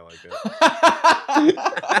joke. I like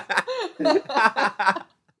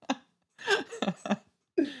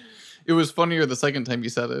it. It was funnier the second time you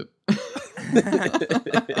said it.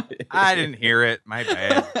 I didn't hear it. My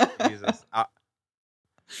bad. Jesus.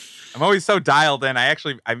 I'm always so dialed in. I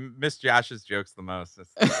miss Josh's jokes the most.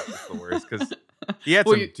 That's the worst because he had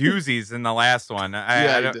Well, some doozies in the last one.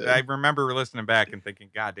 Yeah, he did. I remember listening back and thinking,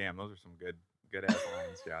 God damn, those are some good ass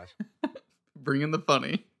lines, Josh. Bring in the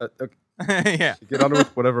funny. Okay, Yeah. get on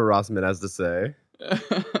with whatever Rothsman has to say.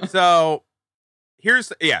 So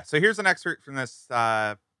here's an excerpt from this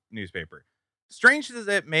newspaper. Strange as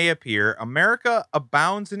it may appear, America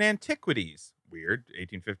abounds in antiquities. Weird,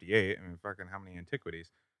 1858. I mean, fucking how many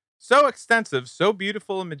antiquities? So extensive, so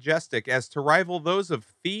beautiful and majestic as to rival those of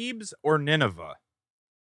Thebes or Nineveh.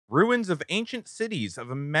 Ruins of ancient cities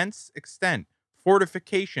of immense extent,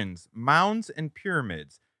 fortifications, mounds and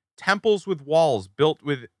pyramids, temples with walls built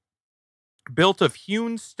of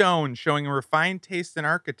hewn stone showing a refined taste in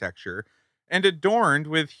architecture, and adorned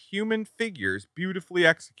with human figures beautifully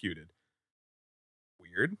executed.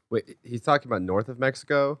 Weird. Wait, he's talking about north of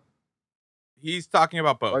Mexico? He's talking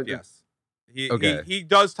about both, Or- yes. Okay. He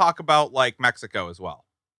does talk about like Mexico as well.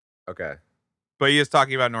 Okay. But he is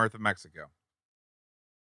talking about north of Mexico.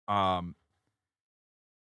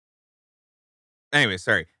 Anyway,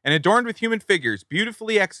 sorry. And adorned with human figures,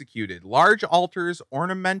 beautifully executed, large altars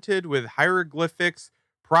ornamented with hieroglyphics,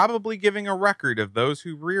 probably giving a record of those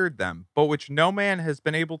who reared them, but which no man has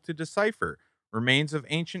been able to decipher. Remains of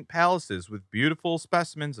ancient palaces with beautiful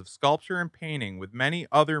specimens of sculpture and painting, with many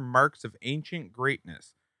other marks of ancient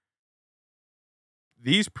greatness.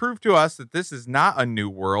 These prove to us that this is not a new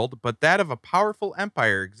world, but that of a powerful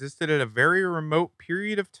empire existed at a very remote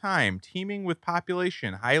period of time, teeming with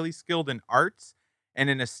population highly skilled in arts and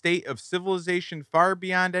in a state of civilization far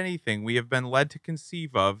beyond anything we have been led to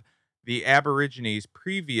conceive of the Aborigines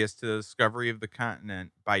previous to the discovery of the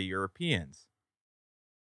continent by Europeans.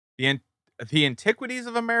 The antiquities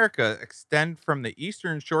of America extend from the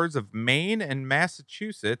eastern shores of Maine and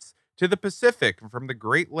Massachusetts to the Pacific, from the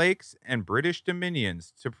Great Lakes and British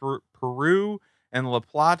Dominions to Peru and La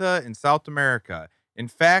Plata in South America. In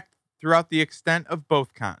fact, throughout the extent of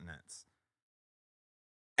both continents.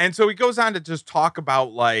 And so he goes on to just talk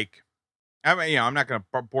about like I mean, I'm not going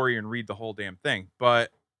to bore you and read the whole damn thing,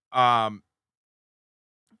 but um,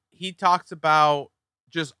 he talks about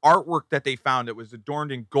just artwork that they found that was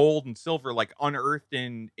adorned in gold and silver, like unearthed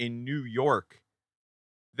in New York,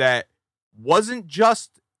 that wasn't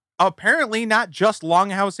just apparently not just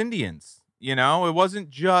Longhouse Indians. It wasn't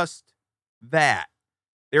just that.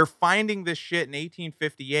 They're finding this shit in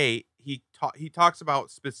 1858. He talks about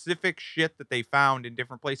specific shit that they found in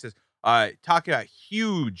different places. Talking about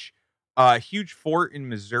huge fort in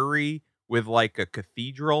Missouri with like a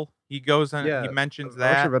cathedral. He goes on. He Yeah, mentions I've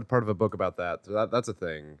actually that. read part of a book about that. So that's a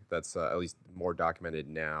thing that's at least more documented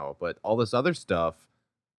now. But all this other stuff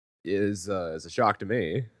is a shock to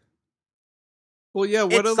me. Well, yeah.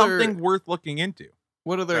 It's something worth looking into.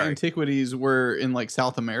 What other Sorry. antiquities were in like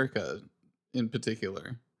South America in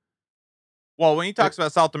particular? Well, when he talks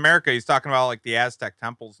about South America, he's talking about like the Aztec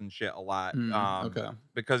temples and shit a lot. Okay.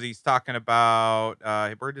 Because he's talking about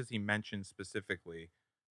where does he mention specifically?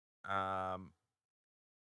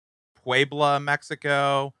 Puebla,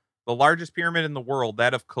 Mexico, the largest pyramid in the world,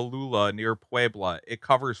 that of Colula near Puebla. It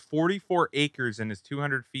covers 44 acres and is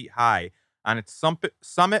 200 feet high. On its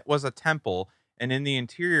summit was a temple, and in the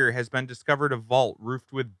interior has been discovered a vault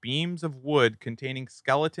roofed with beams of wood containing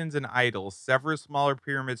skeletons and idols. Several smaller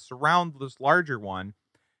pyramids surround this larger one.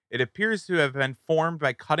 It appears to have been formed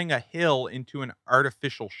by cutting a hill into an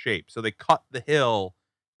artificial shape. So they cut the hill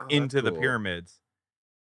Oh, that's into the cool. pyramids.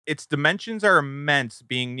 Its dimensions are immense,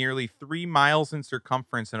 being nearly 3 miles in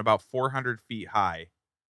circumference and about 400 feet high.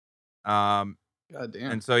 God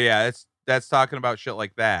damn. And so yeah, that's talking about shit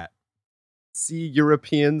like that. See,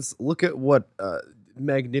 Europeans, look at what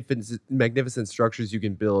magnificent structures you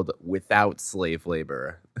can build without slave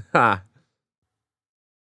labor. Ha!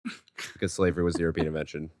 Because slavery was a European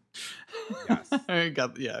invention. Yes. I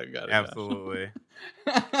got it. Absolutely.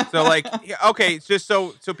 So like, okay, it's just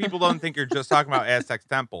so people don't think you're just talking about Aztec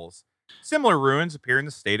temples. Similar ruins appear in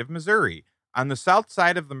the state of Missouri. On the south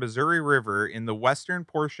side of the Missouri River, in the western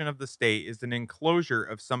portion of the state, is an enclosure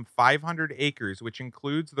of some 500 acres, which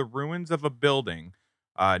includes the ruins of a building,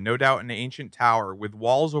 no doubt an ancient tower, with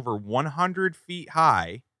walls over 100 feet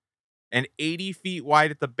high and 80 feet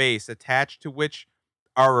wide at the base, attached to which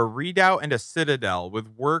are a redoubt and a citadel with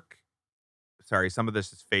work. Sorry, some of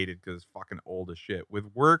this is faded because it's fucking old as shit.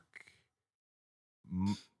 With workmensch,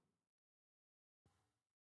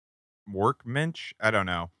 I don't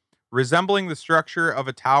know, resembling the structure of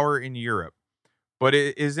a tower in Europe, but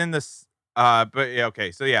it is in this. But yeah,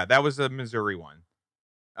 okay, so yeah, that was a Missouri one.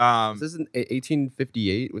 Was this in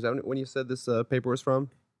 1858? Was that when you said this paper was from?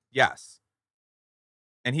 Yes,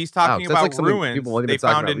 and he's 'cause talking that's like about something ruins people won't even they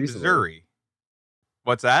talk found about in recently. Missouri.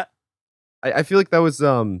 What's that? I feel like that was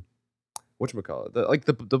whatchamacallit?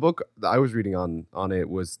 The book that I was reading on it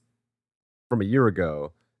was from a year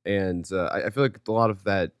ago, and I feel like a lot of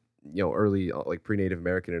that, early like pre-Native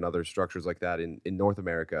American and other structures like that in North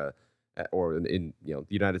America, or in the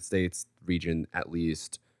United States region at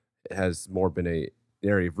least, has more been an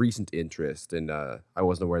area of recent interest, and I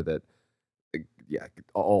wasn't aware that yeah,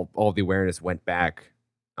 all the awareness went back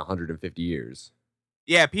 150 years.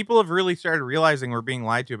 Yeah, people have really started realizing we're being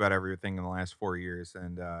lied to about everything in the last 4 years,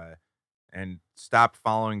 and stopped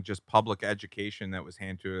following just public education that was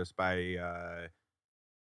handed to us by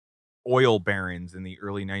oil barons in the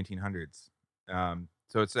early 1900s.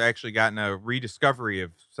 So it's actually gotten a rediscovery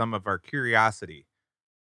of some of our curiosity,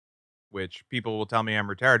 which people will tell me I'm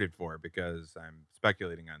retarded for because I'm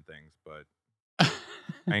speculating on things, but I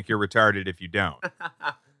think you're retarded if you don't.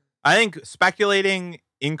 I think speculating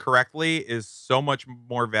incorrectly is so much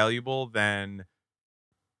more valuable than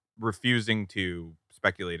refusing to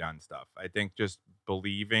speculate on stuff. I think just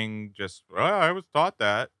believing, I was taught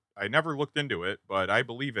that. I never looked into it, but I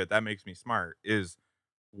believe it. That makes me smart is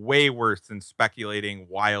way worse than speculating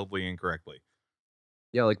wildly incorrectly.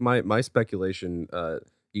 Yeah, like my speculation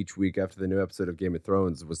each week after the new episode of Game of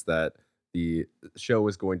Thrones was that the show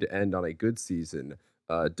was going to end on a good season,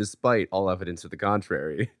 despite all evidence to the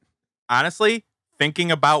contrary. Honestly,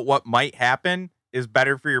 thinking about what might happen is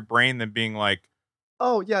better for your brain than being like,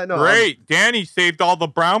 Oh yeah, no, great, Danny saved all the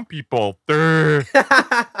brown people. Durr.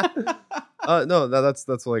 no,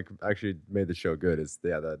 that's like actually made the show good. Is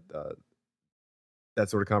that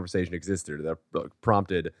sort of conversation existed that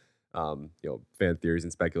prompted fan theories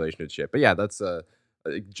and speculation and shit. But yeah, that's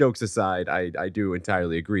jokes aside, I do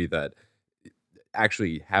entirely agree that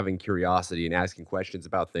actually having curiosity and asking questions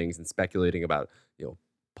about things and speculating about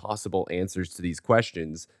possible answers to these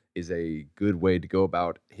questions is a good way to go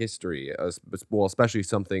about history. Well, especially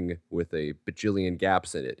something with a bajillion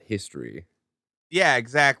gaps in it, history. Yeah,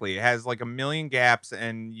 exactly. It has like a million gaps,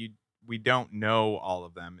 and we don't know all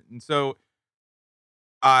of them. And so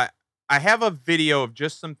I have a video of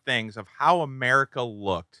just some things of how America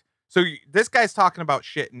looked. So this guy's talking about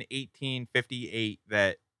shit in 1858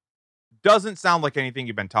 that doesn't sound like anything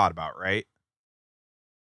you've been taught about, right?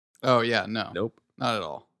 Oh yeah, no, Nope. not at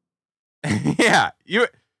all. Yeah,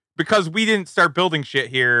 because we didn't start building shit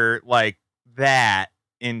here like that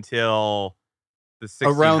until the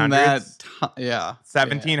 1600s, Around that, yeah,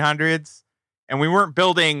 1700s, and we weren't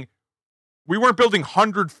building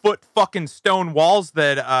 100-foot fucking stone walls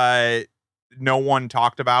that no one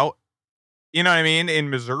talked about. You know what I mean?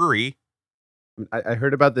 In Missouri. I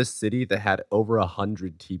heard about this city that had over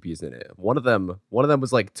 100 teepees in it. One of them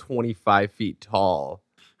was like 25 feet tall.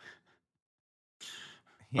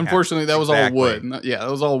 Yeah, Unfortunately, that was exactly. all wood. Yeah, that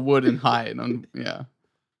was all wood and hide. Yeah.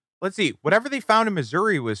 Let's see. Whatever they found in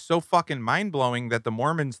Missouri was so fucking mind-blowing that the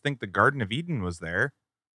Mormons think the Garden of Eden was there.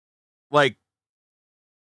 Like,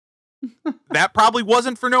 that probably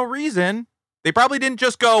wasn't for no reason. They probably didn't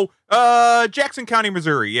just go, Jackson County,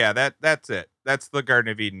 Missouri. Yeah, that's it. That's the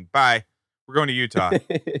Garden of Eden. Bye. We're going to Utah.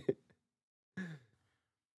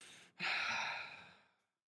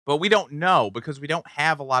 But we don't know because we don't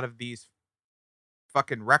have a lot of these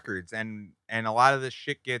fucking records, and a lot of this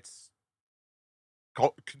shit gets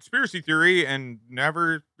called conspiracy theory and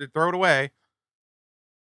never throw it away.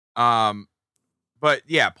 But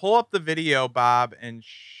yeah, pull up the video, Bob, and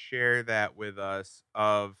share that with us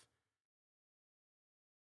of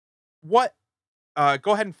what.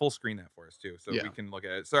 Go ahead and full screen that for us too, so we can look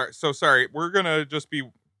at it. Sorry, we're gonna just be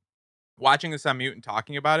watching this on mute and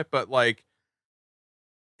talking about it, but like,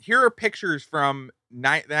 here are pictures from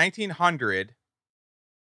 1900,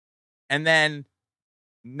 and then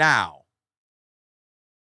now.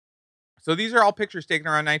 So these are all pictures taken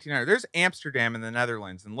around 1900. There's Amsterdam in the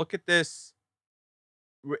Netherlands, and look at this.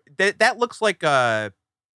 That looks like a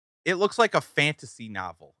fantasy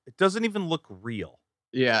novel. It doesn't even look real.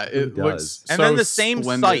 Yeah, it looks and so then the same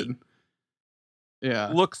splendid.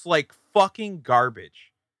 site looks like fucking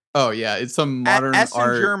garbage. Oh yeah, it's some modern Essen,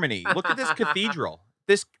 art. Germany. Look at this cathedral.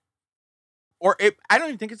 I don't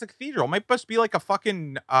even think it's a cathedral. It might just be like a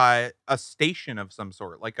fucking a station of some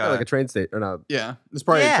sort, like like a train station or not. Yeah, it's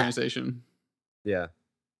probably a train station. Yeah.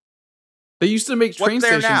 They used to make train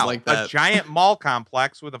stations now? like that. A giant mall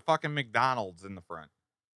complex with a fucking McDonald's in the front.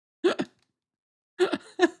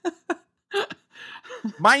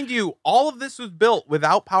 Mind you, all of this was built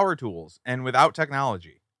without power tools and without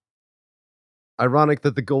technology. Ironic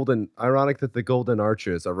that the golden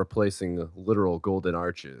arches are replacing literal golden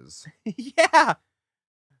arches. Yeah.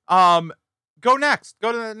 Go next.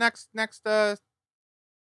 Go to the next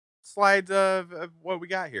slides of what we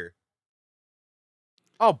got here.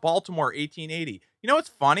 Oh, Baltimore, 1880. You know what's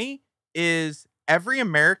funny is every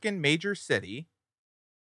American major city,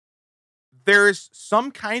 there's some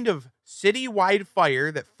kind of citywide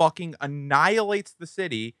fire that fucking annihilates the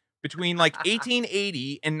city between like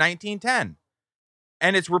 1880 and 1910.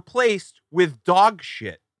 And it's replaced with dog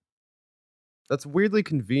shit. That's weirdly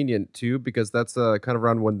convenient too, because that's kind of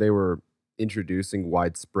around when they were introducing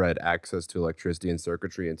widespread access to electricity and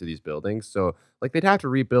circuitry into these buildings. So like they'd have to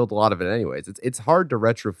rebuild a lot of it anyways. It's hard to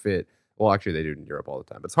retrofit. Well, actually, they do it in Europe all the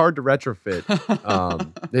time. It's hard to retrofit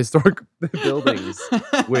historic buildings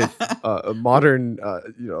with modern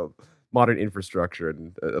infrastructure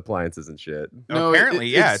and appliances and shit. No,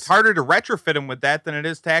 apparently, it's harder to retrofit them with that than it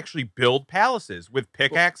is to actually build palaces with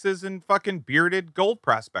pickaxes and fucking bearded gold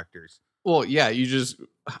prospectors. Well, yeah, you just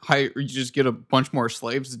get a bunch more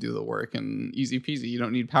slaves to do the work, and easy peasy. You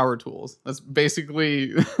don't need power tools. That's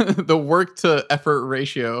basically the work to effort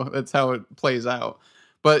ratio. That's how it plays out.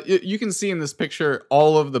 But you can see in this picture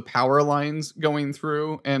all of the power lines going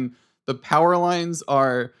through, and the power lines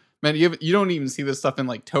are, man, you don't even see this stuff in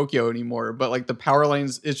like Tokyo anymore, but like the power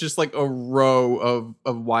lines, it's just like a row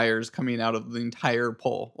of wires coming out of the entire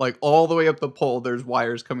pole. Like all the way up the pole, there's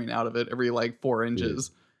wires coming out of it every like 4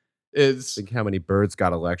 inches. It's think how many birds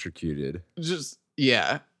got electrocuted. Just,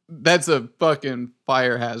 yeah, that's a fucking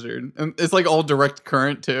fire hazard. And it's like all direct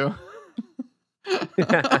current too.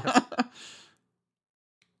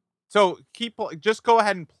 So just go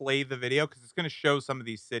ahead and play the video because it's going to show some of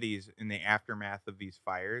these cities in the aftermath of these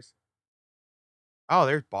fires. Oh,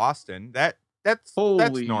 there's Boston. That's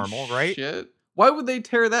normal, right? Shit. Why would they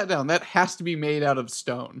tear that down? That has to be made out of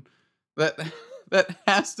stone. That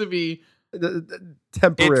has to be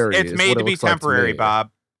temporary. It's made to be temporary,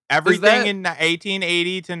 Bob. Everything in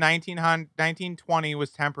 1880 to 1920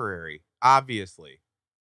 was temporary, obviously.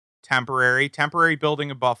 Temporary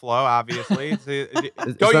building in Buffalo, obviously. Is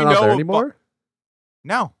that not there anymore?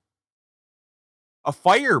 No. A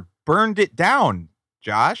fire burned it down,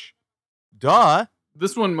 Josh. Duh.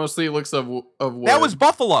 This one mostly looks of wood. That was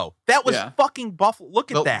Buffalo. That was Yeah. fucking Buffalo.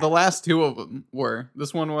 Look at that. The last two of them were.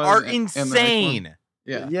 This one was Are and the next one. insane.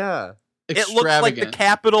 Yeah. Yeah. It looks like the Extravagant.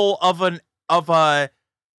 capital of a Of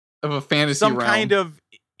a fantasy some realm. kind of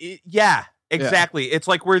yeah, exactly. It's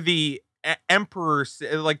like where the emperor,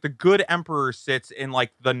 like the good emperor, sits in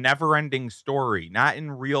like the never-ending story, not in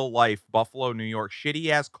real life Buffalo, New York. Shitty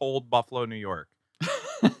ass cold Buffalo, New York.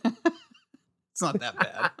 It's not that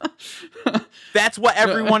bad. That's what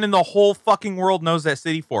everyone in the whole fucking world knows that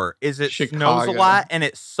city for. Is it snows a Chicago. lot and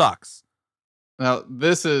it sucks. Now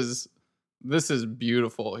this is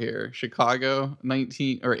beautiful here. Chicago,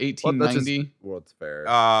 1890. World's Fair.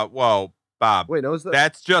 Well, Bob. Wait, no, is that?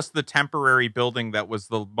 That's just the temporary building that was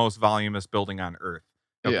the most voluminous building on Earth.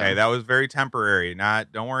 Okay, Yeah. that was very temporary.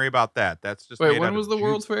 Don't worry about that. That's just Wait, made when out was of the juice.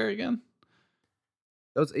 World's Fair again?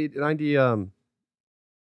 That was 890.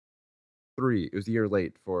 3. It was a year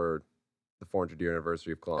late for the 400 year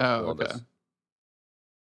anniversary of Columbus. Okay.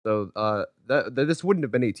 So this wouldn't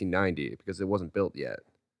have been 1890 because it wasn't built yet.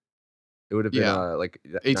 It would have been Yeah. like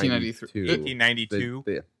 1893. 1892.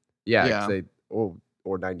 Yeah, Yeah.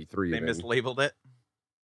 or 93. They even. mislabeled it.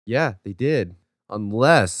 Yeah, they did.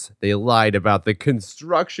 Unless they lied about the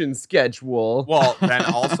construction schedule. Well, then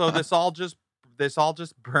also this all just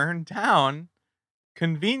burned down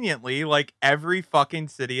conveniently, like every fucking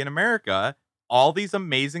city in America. All these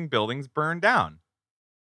amazing buildings burned down.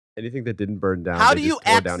 Anything that didn't burn down. How they do you just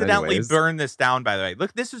tore down accidentally anyways. burn this down, by the way?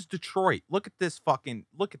 Look, this is Detroit. Look at this.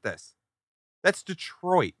 That's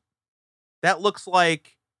Detroit. That looks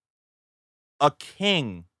like a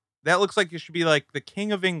king. That looks like it should be like the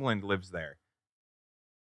King of England lives there.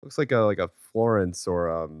 Looks like a Florence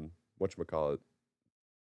or whatchamacallit.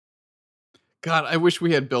 God, I wish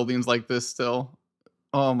we had buildings like this still.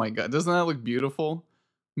 Oh my God. Doesn't that look beautiful?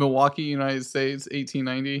 Milwaukee, United States,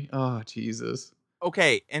 1890. Oh, Jesus.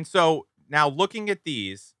 Okay, and so now looking at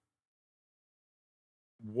these,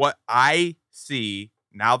 what I see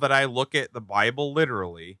now that I look at the Bible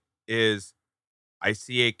literally is I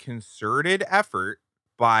see a concerted effort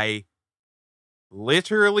by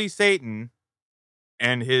literally Satan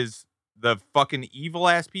and the fucking evil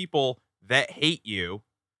ass people that hate you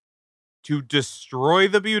to destroy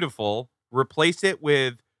the beautiful, replace it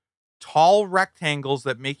with tall rectangles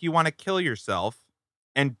that make you want to kill yourself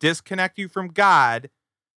and disconnect you from God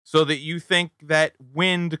so that you think that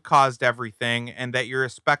wind caused everything and that you're a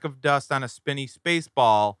speck of dust on a spinny space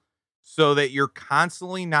ball so that you're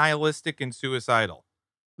constantly nihilistic and suicidal.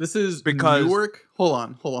 This is Because- Newark. Hold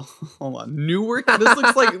on. Newark? This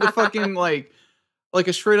looks like the fucking like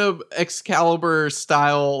a straight up Excalibur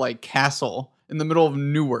style like castle in the middle of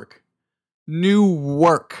Newark.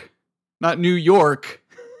 Newark. Not New York.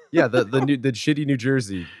 Yeah, the shitty New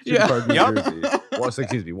Jersey. Shitty Yeah. part of New Yup. Jersey. Well,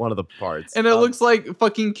 excuse me, one of the parts. And it looks like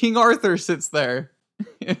fucking King Arthur sits there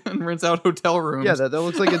and rents out hotel rooms. Yeah, that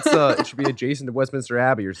looks like it should be adjacent to Westminster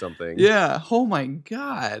Abbey or something. Yeah. Oh my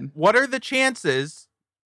God. What are the chances?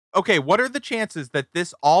 Okay, what are the chances that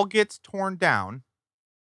this all gets torn down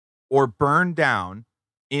or burned down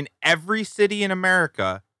in every city in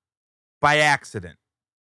America by accident?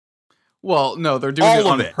 Well, no, they're doing All it of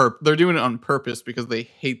on it. They're doing it on purpose because they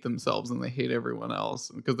hate themselves and they hate everyone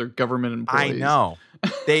else because they're government employees. I know.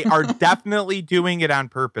 They are definitely doing it on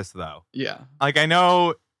purpose, though. Yeah. Like, I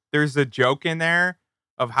know there's a joke in there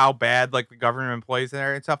of how bad, like, the government employees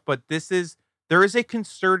are and stuff, but there is a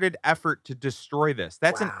concerted effort to destroy this.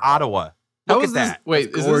 That's in Wow. Ottawa. How Look is at this? that.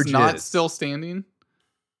 Wait, That's is this not gorgeous. still standing?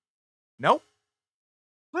 Nope.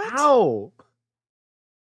 How?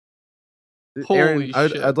 Holy Aaron,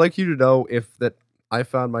 shit. I'd like you to know if that I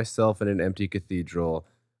found myself in an empty cathedral,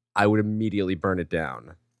 I would immediately burn it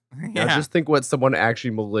down. Now Yeah. just think what someone actually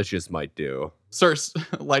malicious might do. Starts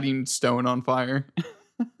lighting stone on fire.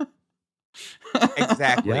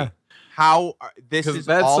 Exactly. Yeah. How this 'Cause is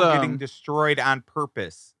that's, all getting destroyed on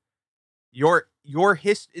purpose. Your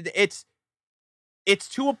it's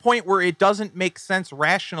to a point where it doesn't make sense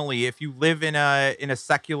rationally if you live in a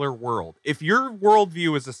secular world. If your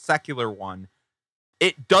worldview is a secular one,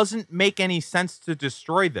 it doesn't make any sense to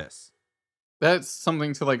destroy this. That's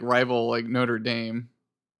something to like rival like Notre Dame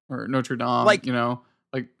or Notre Dame, Like- you know?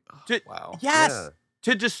 Like To- wow. Yes, Yeah.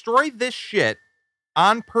 to destroy this shit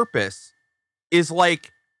on purpose is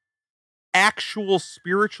like actual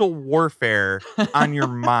spiritual warfare on your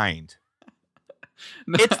mind.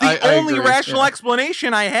 It's the I only agree, rational yeah.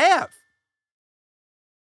 explanation I have.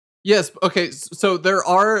 Yes. Okay. So there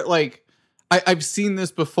are like I've seen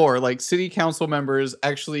this before. Like city council members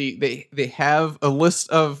actually they have a list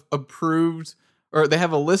of approved or they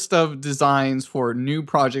have a list of designs for new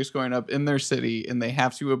projects going up in their city and they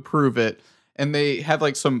have to approve it. and they have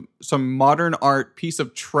like some modern art piece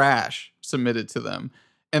of trash submitted to them,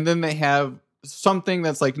 and then they have something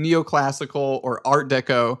that's like neoclassical or art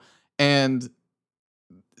deco, and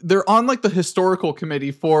they're on like the historical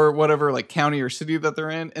committee for whatever like county or city that they're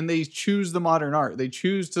in, and they choose the modern art. They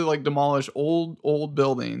choose to like demolish old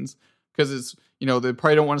buildings because it's, you know, they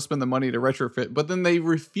probably don't want to spend the money to retrofit, but then they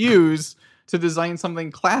refuse to design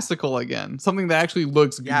something classical again, something that actually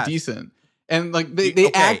looks Yes. decent. And like they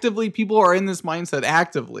Okay. actively, people are in this mindset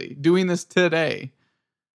actively doing this today.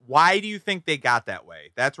 Why do you think they got that way?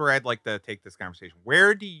 That's where I'd like to take this conversation.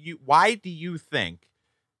 Why do you think,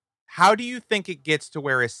 how do you think it gets to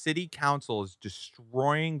where a city council is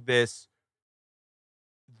destroying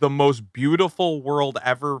the most beautiful world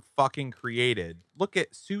ever fucking created? Look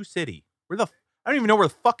at Sioux City. I don't even know where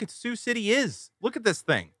the fucking Sioux City is. Look at this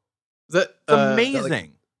thing. Is that It's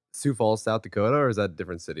amazing. Sioux Falls, South Dakota, or is that a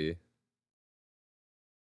different city?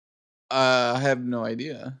 I have no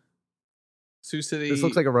idea. Sioux City. This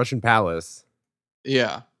looks like a Russian palace.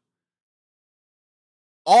 Yeah.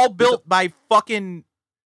 All built by fucking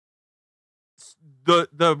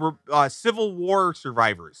the Civil War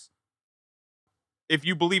survivors. If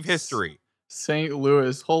you believe history. St.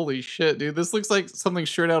 Louis. Holy shit, dude. This looks like something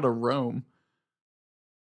straight out of Rome.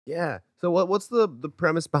 Yeah. So what's the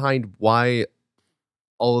premise behind why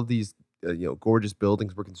all of these gorgeous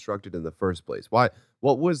buildings were constructed in the first place? Why?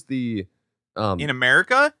 What was the In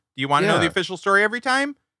America? Do you want to know the Yeah. official story every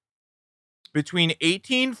time? Between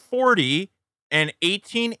 1840 and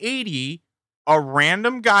 1880, a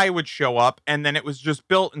random guy would show up and then it was just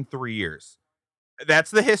built in 3 years.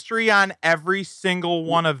 That's the history on every single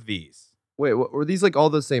one of these. wait? Were these like all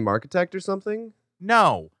the same architect or something?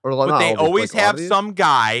 No. Or But not they all these, always like, all have these? some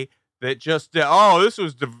guy that just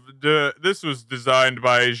this was designed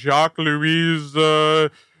by Jacques Louis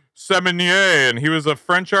Semenier, and he was a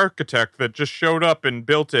French architect that just showed up and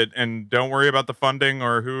built it, and don't worry about the funding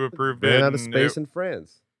or who approved Ran it. out of and space in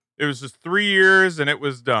France. it was just 3 years and it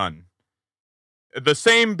was done. The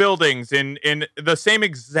same buildings in the same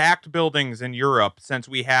exact buildings in Europe, since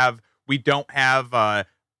we don't have a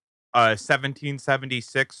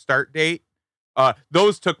 1776 start date.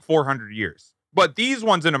 Those took 400 years. But these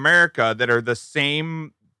ones in America that are the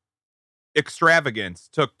same extravagance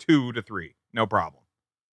took 2 to 3. No problem.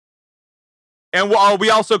 And we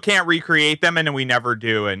also can't recreate them, and we never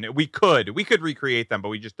do. And we could recreate them, but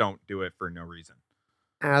we just don't do it for no reason.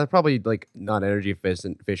 They're probably like not energy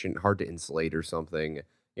efficient, hard to insulate or something.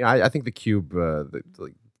 I think the cube, the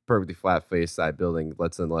like perfectly flat face side building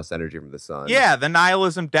lets in less energy from the sun. Yeah, the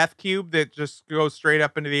nihilism death cube that just goes straight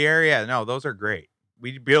up into the area. No, those are great.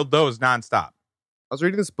 We build those nonstop. I was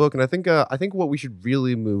reading this book, and I think what we should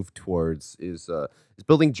really move towards is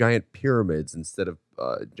building giant pyramids instead of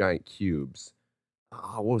giant cubes.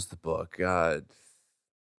 What was the book?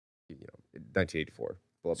 1984.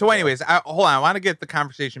 Blah, So, blah, anyways, hold on. I want to get the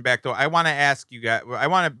conversation back, though. I want to ask you guys.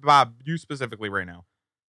 Bob, you specifically right now.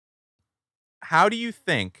 How do you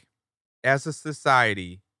think, as a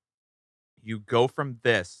society, you go from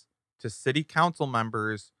this to city council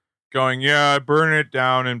members going, yeah, burn it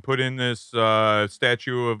down and put in this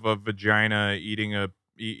statue of a vagina eating a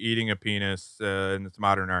penis in its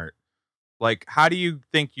modern art? Like, how do you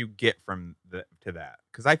think you get from to that?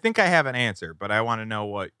 Because I think I have an answer, but I want to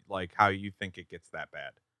know how you think it gets that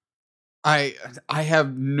bad. I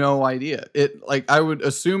have no idea. It like I would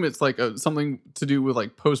assume it's like something to do with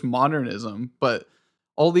like postmodernism, but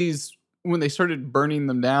all these, when they started burning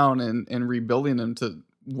them down and rebuilding them to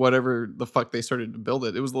whatever the fuck they started to build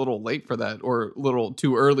it was a little late for that, or a little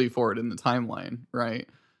too early for it in the timeline, right?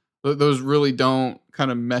 Those really don't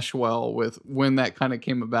kind of mesh well with when that kind of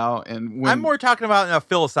came about. And when I'm more talking about in a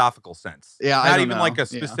philosophical sense. Yeah, I not don't even know. like a Yeah.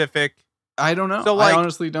 specific. I don't know. So, I like-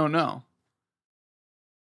 honestly don't know.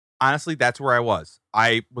 Honestly, that's where I was.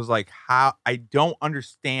 I was like, how? I don't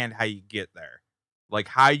understand how you get there. Like,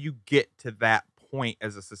 how you get to that point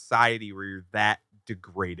as a society where you're that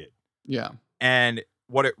degraded. Yeah. And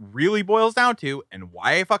what it really boils down to, and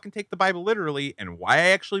why I fucking take the Bible literally, and why I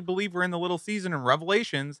actually believe we're in the little season in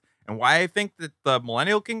Revelations, and why I think that the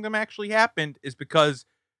millennial kingdom actually happened, is because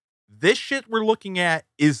this shit we're looking at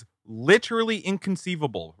is literally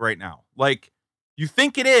inconceivable right now. Like, you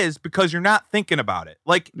think it is because you're not thinking about it.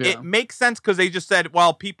 Like, Yeah. it makes sense because they just said,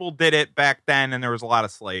 well, people did it back then and there was a lot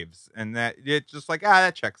of slaves. And that it's just like,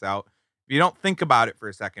 that checks out. You don't think about it for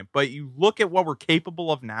a second. But you look at what we're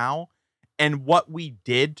capable of now and what we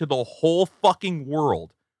did to the whole fucking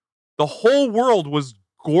world. The whole world was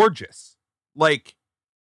gorgeous. Like,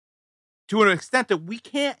 to an extent that we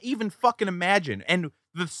can't even fucking imagine. And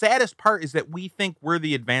the saddest part is that we think we're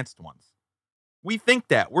the advanced ones. We think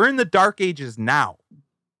that. We're in the dark ages now.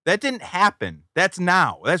 That didn't happen. That's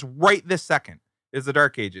now. That's right this second is the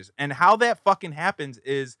dark ages. And how that fucking happens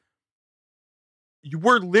is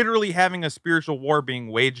we're literally having a spiritual war being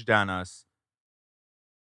waged on us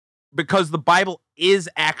because the Bible is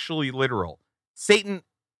actually literal. Satan,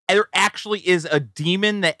 there actually is a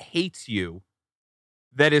demon that hates you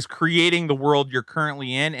that is creating the world you're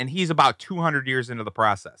currently in, and he's about 200 years into the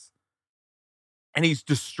process. And he's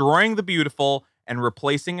destroying the beautiful and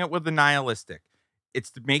replacing it with the nihilistic.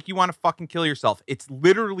 It's to make you want to fucking kill yourself. It's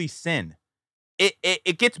literally sin.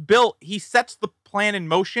 It gets built. He sets the plan in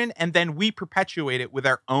motion, and then we perpetuate it with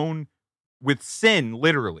our own, with sin,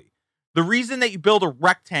 literally. The reason that you build a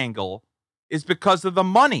rectangle is because of the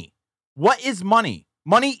money. What is money?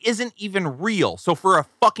 Money isn't even real. So for a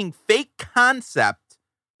fucking fake concept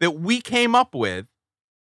that we came up with,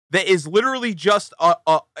 that is literally just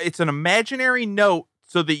it's an imaginary note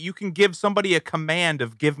so that you can give somebody a command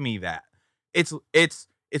of give me that. It's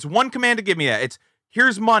one command to give me that. It's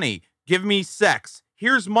here's money, give me sex.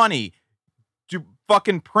 Here's money, to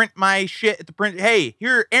fucking print my shit at the print. Hey,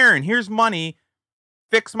 here, Aaron, here's money.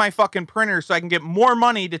 Fix my fucking printer so I can get more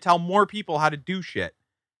money to tell more people how to do shit.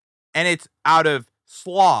 And it's out of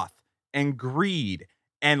sloth and greed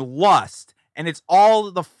and lust. And it's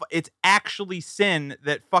all it's actually sin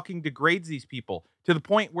that fucking degrades these people to the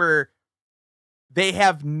point where they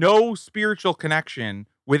have no spiritual connection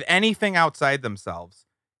with anything outside themselves.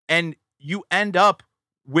 And you end up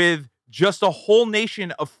with just a whole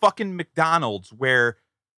nation of fucking McDonald's where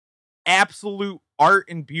absolute art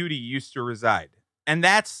and beauty used to reside. And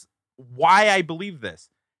that's why I believe this.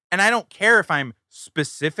 And I don't care if I'm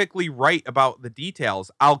specifically right about the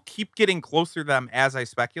details. I'll keep getting closer to them as I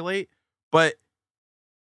speculate. But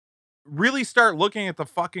really start looking at the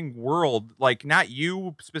fucking world, like not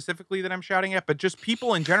you specifically that I'm shouting at, but just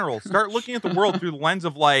people in general. Start looking at the world through the lens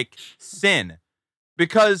of like sin,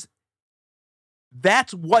 because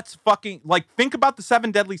that's what's fucking like. Think about the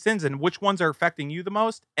 7 deadly sins and which ones are affecting you the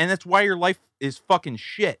most, and that's why your life is fucking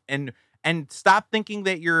shit. And stop thinking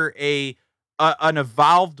that you're an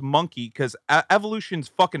evolved monkey, because evolution's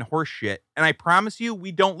fucking horse shit. And I promise you,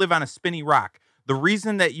 we don't live on a spinny rock. The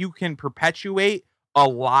reason that you can perpetuate a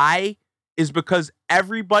lie is because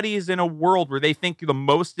everybody is in a world where they think the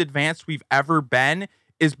most advanced we've ever been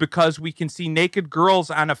is because we can see naked girls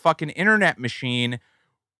on a fucking internet machine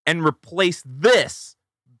and replace this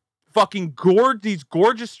fucking these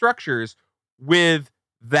gorgeous structures with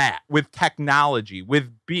that, with technology,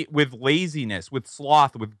 with laziness, with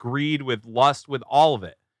sloth, with greed, with lust, with all of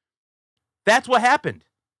it. That's what happened.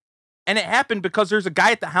 And it happened because there's a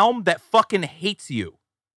guy at the helm that fucking hates you.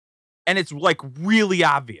 And it's like really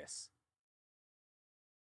obvious.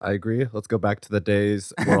 I agree. Let's go back to the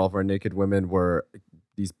days where all of our naked women were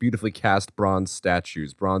these beautifully cast bronze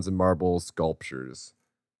statues, bronze and marble sculptures.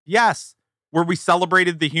 Yes, where we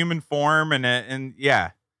celebrated the human form and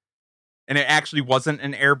yeah. And it actually wasn't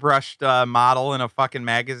an airbrushed model in a fucking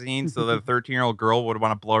magazine so that a 13-year-old girl would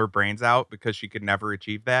want to blow her brains out because she could never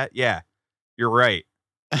achieve that. Yeah, you're right.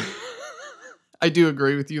 I do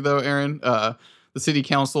agree with you, though, Aaron. The city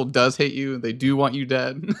council does hate you. They do want you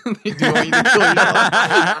dead. They do want you to kill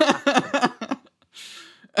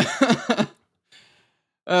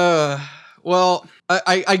yourself. Well,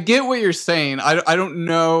 I get what you're saying. I don't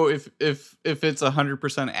know if it's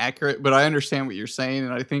 100% accurate, but I understand what you're saying,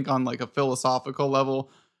 and I think on like a philosophical level,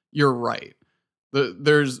 you're right.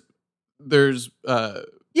 There's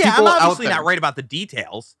yeah, I'm obviously not right about the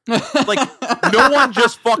details. Like, no one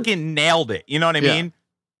just fucking nailed it. You know what I mean?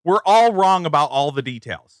 We're all wrong about all the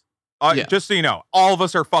details. Just so you know, all of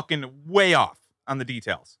us are fucking way off on the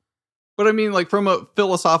details. But I mean, like, from a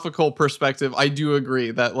philosophical perspective, I do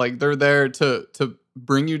agree that like they're there to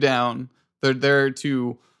bring you down. They're there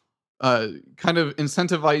to kind of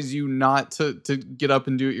incentivize you not to get up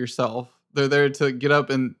and do it yourself. They're there to get up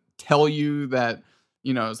and tell you that,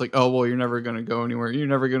 you know, it's like, oh, well, you're never going to go anywhere. You're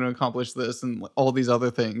never going to accomplish this and all these other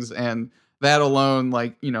things. And that alone,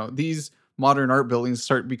 like, you know, these modern art buildings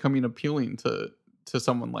start becoming appealing to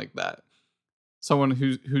someone like that. Someone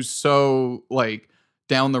who's so like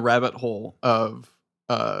down the rabbit hole of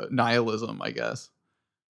nihilism, I guess.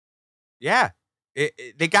 Yeah.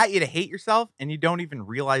 They got you to hate yourself and you don't even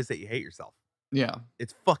realize that you hate yourself. Yeah.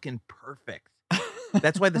 It's fucking perfect.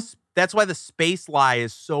 That's why the space lie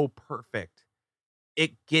is so perfect.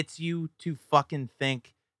 It gets you to fucking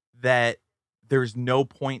think that there's no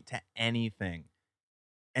point to anything.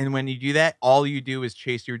 And when you do that, all you do is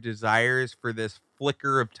chase your desires for this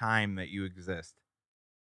flicker of time that you exist.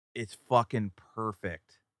 It's fucking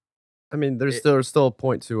perfect. I mean, there's still a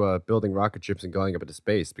point to building rocket ships and going up into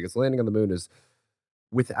space, because landing on the moon is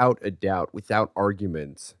without a doubt, without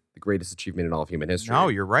argument, the greatest achievement in all of human history. No,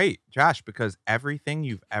 you're right, Josh, because everything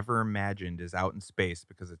you've ever imagined is out in space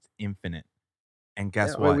because it's infinite. And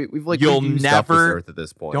guess Yeah, well, what? we've like You'll used off this never Earth at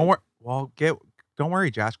this point. don't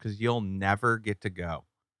worry, Josh, because you'll never get to go.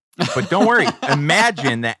 But don't worry.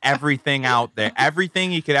 Imagine that everything out there,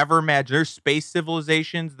 everything you could ever imagine. There's space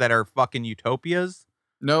civilizations that are fucking utopias.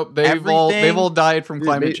 Nope, they've all died from Dude,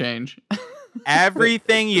 climate change.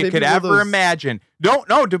 Everything you Maybe could one of ever those- imagine.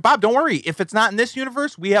 Bob, don't worry. If it's not in this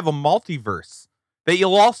universe, we have a multiverse that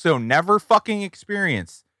you'll also never fucking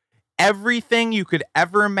experience. Everything you could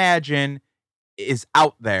ever imagine is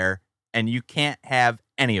out there, and you can't have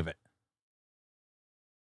any of it.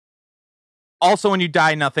 Also, when you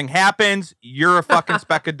die, nothing happens. You're a fucking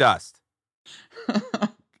speck of dust.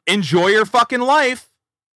 Enjoy your fucking life.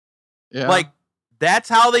 Yeah. Like, that's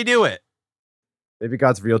how they do it. Maybe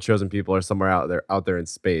God's real chosen people are somewhere out there in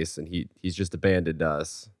space, and he's just abandoned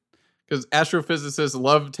us. Because astrophysicists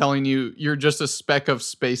love telling you you're just a speck of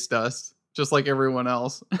space dust, just like everyone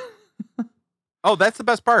else. Oh, that's the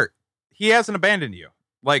best part. He hasn't abandoned you.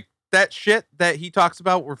 Like, that shit that he talks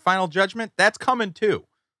about with Final Judgment, that's coming too.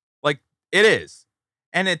 Like, it is.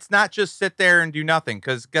 And it's not just sit there and do nothing,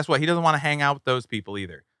 because guess what? He doesn't want to hang out with those people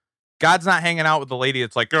either. God's not hanging out with the lady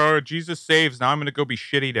that's like, oh, Jesus saves, now I'm going to go be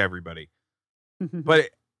shitty to everybody. But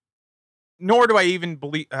nor do I even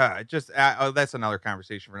believe, that's another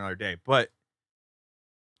conversation for another day. But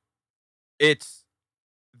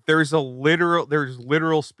there's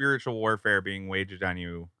literal spiritual warfare being waged on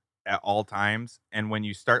you at all times. And when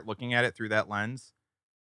you start looking at it through that lens,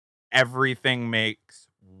 everything makes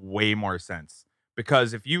way more sense.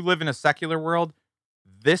 Because if you live in a secular world,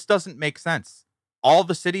 this doesn't make sense. All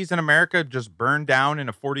the cities in America just burned down in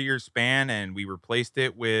a 40-year span, and we replaced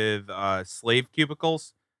it with slave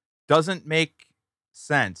cubicles. Doesn't make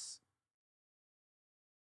sense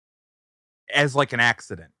as like an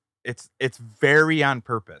accident. It's very on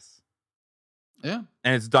purpose. Yeah.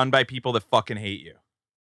 And it's done by people that fucking hate you.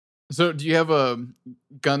 So do you have a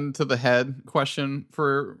gun to the head question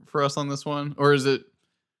for us on this one? Or is it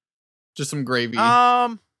just some gravy?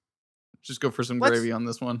 Just go for some gravy on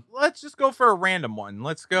this one. Let's just go for a random one.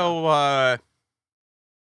 Let's go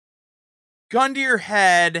gun to your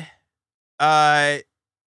head. The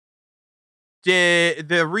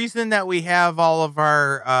reason that we have all of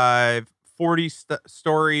our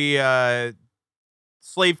 40-story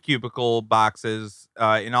slave cubicle boxes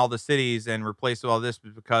in all the cities and replaced with all this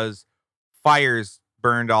is because fires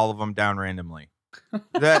burned all of them down randomly.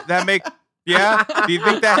 That make Yeah? Do you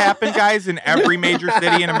think that happened, guys, in every major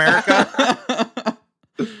city in America?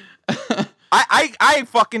 I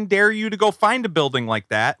fucking dare you to go find a building like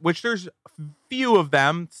that, which there's few of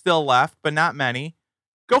them still left, but not many.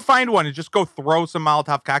 Go find one and just go throw some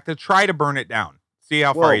Molotov cocktail. Try to burn it down. See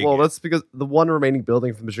how far you Well, get. that's because the one remaining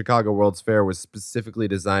building from the Chicago World's Fair was specifically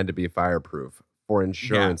designed to be fireproof for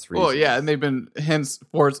insurance reasons. Well, yeah, and they've been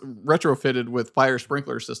henceforth retrofitted with fire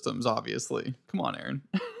sprinkler systems, obviously. Come on, Aaron.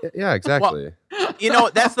 Yeah, exactly. You know,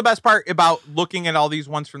 that's the best part about looking at all these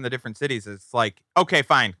ones from the different cities. It's like, okay,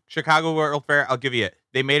 fine. Chicago World Fair, I'll give you it.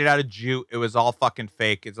 They made it out of jute. It was all fucking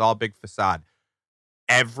fake. It's all a big facade.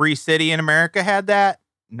 Every city in America had that?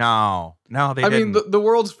 No, they didn't. mean, the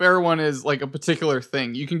World's Fair one is like a particular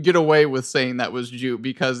thing. You can get away with saying that was jute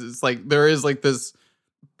because it's like there is like this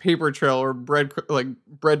paper trail or bread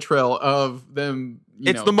trail of them.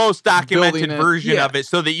 It's the most documented building it. version Yeah. of it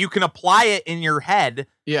so that you can apply it in your head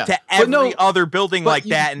Yeah. to But every no, other building like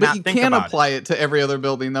that and but not you think can about apply it. it to every other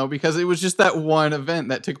building though because it was just that one event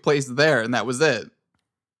that took place there and that was it.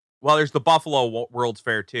 Well, there's the Buffalo World's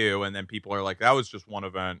Fair too, and then people are like, that was just one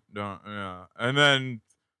event. Yeah. And then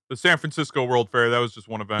the San Francisco World Fair, that was just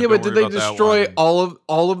one event. Yeah, but Don't did worry they about that destroy one.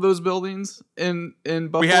 all of those buildings in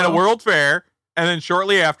Buffalo? We had a World Fair, and then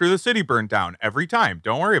shortly after, the city burned down every time.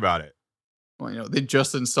 Don't worry about it. Well, they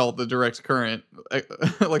just installed the direct current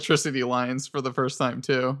electricity lines for the first time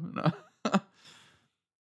too.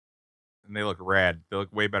 And they look rad. They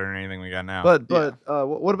look way better than anything we got now. But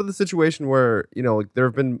what about the situation where like, there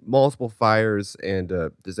have been multiple fires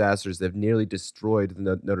and disasters that have nearly destroyed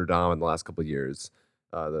Notre Dame in the last couple of years,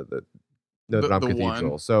 the Notre Dame the Cathedral.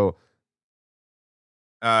 one. So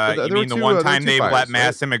you there mean were the one there were time two they fires, let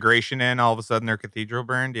mass right? immigration in, all of a sudden their cathedral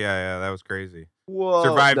burned? Yeah, that was crazy. whoa,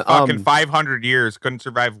 Survived fucking 500 years, couldn't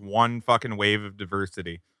survive one fucking wave of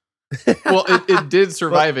diversity. Well, it did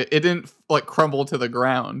survive it. It didn't like crumble to the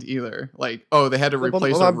ground either. Like, oh, they had to Well,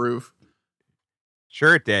 replace well, a I'm- roof.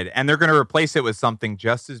 Sure it did. And they're going to replace it with something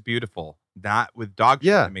just as beautiful, not with dog shit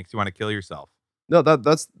Yeah. that makes you want to kill yourself. No,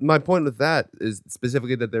 that's my point with that is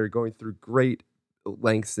specifically that they're going through great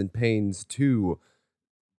lengths and pains to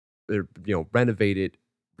renovate it,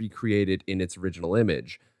 recreate it in its original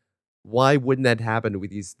image. Why wouldn't that happen with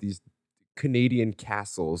these Canadian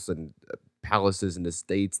castles and palaces and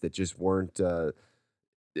estates that just weren't that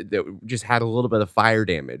just had a little bit of fire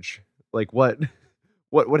damage? Like what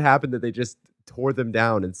happened that they just tore them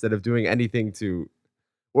down instead of doing anything to?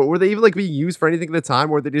 Were they even like being used for anything at the time,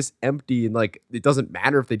 or were they just empty and like it doesn't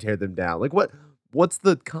matter if they tear them down? Like what's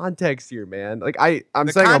the context here, man? Like I'm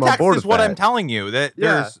The saying I'm on context board is with what that. I'm telling you, that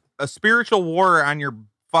Yeah. there's a spiritual war on your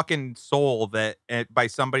fucking soul that by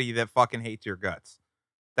somebody that fucking hates your guts.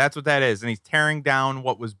 That's what that is, and he's tearing down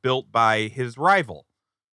what was built by his rival.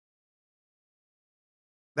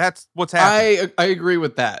 That's what's happening. I agree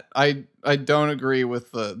with that. I don't agree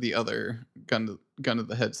with the other gun to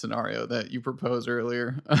the head scenario that you proposed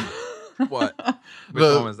earlier. What? Which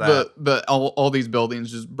one was that? The all these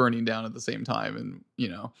buildings just burning down at the same time, and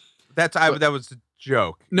That was a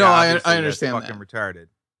joke. No, Yeah, I obviously that's understand fucking that. retarded.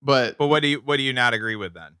 But what do you not agree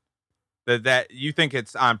with then? That you think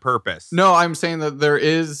it's on purpose? no, I'm saying that there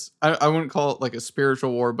is. I wouldn't call it like a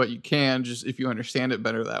spiritual war, but you can just if you understand it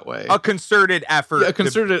better that way. A concerted effort. Yeah, a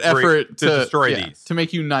concerted effort to destroy these, to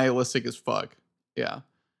make you nihilistic as fuck. Yeah.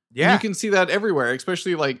 Yeah. And you can see that everywhere,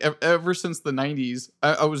 especially like ever since the 90s.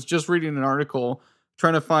 I was just reading an article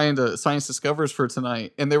trying to find Science Discovers for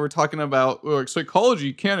tonight, and they were talking about like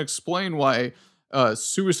psychology can't explain why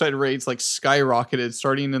suicide rates like skyrocketed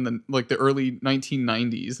starting in the early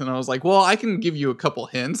 1990s. And I was like, well, I can give you a couple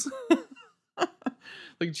hints.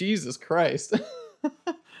 Like, Jesus Christ.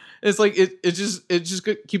 It's like it just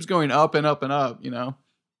keeps going up and up and up,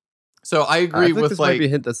 So I agree I think with this might be a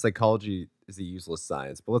hint that psychology is a useless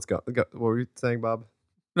science. But let's go. What were you saying, Bob?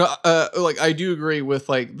 No, I do agree with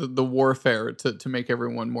like the warfare to make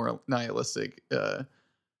everyone more nihilistic.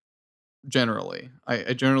 Generally,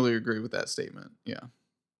 I generally agree with that statement. Yeah.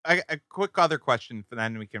 A quick other question, for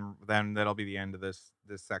then that'll be the end of this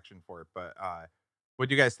section for it. But what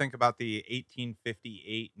do you guys think about the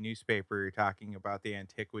 1858 newspaper talking about the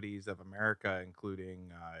antiquities of America,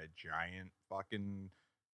 including giant fucking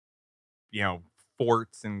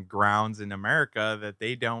forts and grounds in America that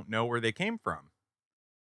they don't know where they came from?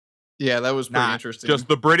 Yeah, that was pretty Not interesting. just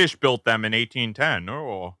the British built them in 1810.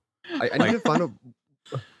 Oh, I need to find out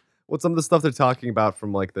what some of the stuff they're talking about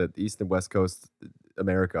from like the East and West Coast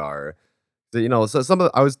America are. So some of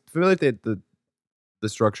I was familiar with the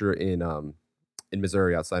structure in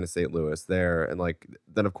Missouri outside of St. Louis there, and like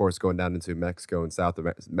then of course going down into Mexico and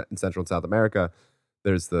Central and South America,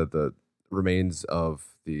 there's the remains of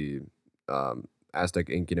the Aztec,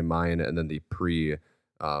 Incan, and Mayan, and then the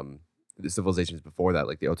the civilizations before that,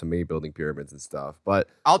 like the Otomi building pyramids and stuff. But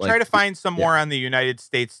I'll try like, to find some yeah. more on the United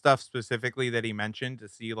States stuff specifically that he mentioned to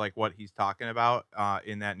see like what he's talking about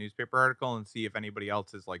in that newspaper article, and see if anybody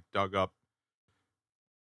else has like dug up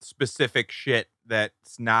specific shit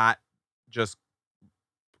that's not just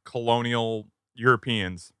colonial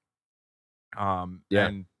Europeans. Yeah.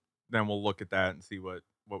 And then we'll look at that and see what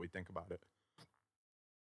we think about it.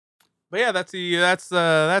 But yeah, that's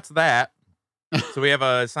that. So we have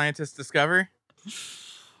a scientist discover.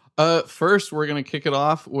 First we're gonna kick it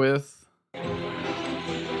off with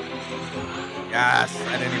Yes,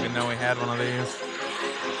 I didn't even know we had one of these.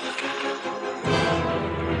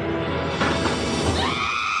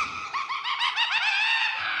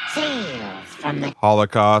 Tales from the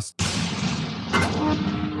Holocaust.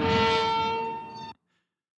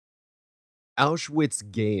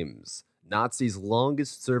 Auschwitz Games. Nazis'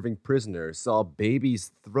 longest-serving prisoners saw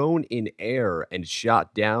babies thrown in air and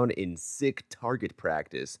shot down in sick target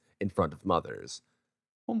practice in front of mothers.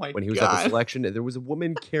 oh my When he was at the god. selection, there was a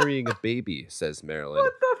woman carrying a baby, says Marilyn,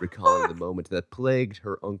 recalling the moment that plagued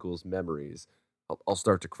her uncle's memories. I'll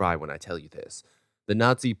start to cry when I tell you this. The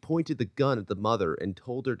Nazi pointed the gun at the mother and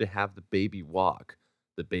told her to have the baby walk.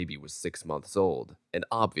 The baby was 6 months old and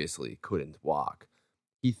obviously couldn't walk.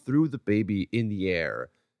 He threw the baby in the air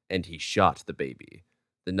and he shot the baby.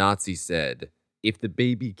 The Nazi said, "If the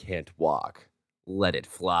baby can't walk, let it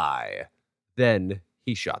fly." Then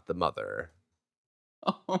he shot the mother.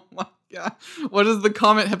 Oh my god. What does the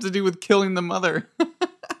comment have to do with killing the mother?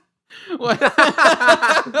 What?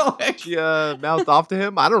 Like- She mouthed off to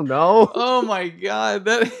him? I don't know. oh my god,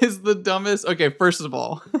 that is the dumbest. Okay, first of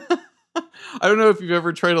all, I don't know if you've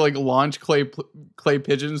ever tried to like launch clay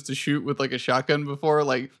pigeons to shoot with like a shotgun before,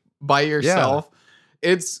 like by yourself.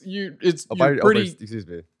 It's you're pretty. Excuse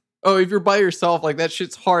me. Oh, if you're by yourself, like that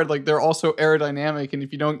shit's hard. Like they're also aerodynamic, and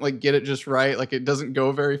if you don't like get it just right, like it doesn't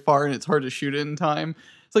go very far, and it's hard to shoot it in time.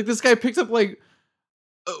 It's like this guy picks up like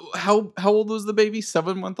How old was the baby?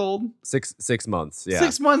 7-month old? 6 months. Yeah.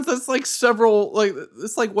 6 months. That's like several. Like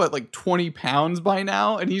it's like what? Like 20 pounds by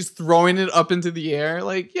now, and he's throwing it up into the air.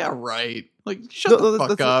 Like yeah, right. Like shut the fuck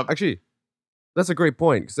that's up. actually, that's a great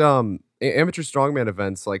point. 'Cause, amateur strongman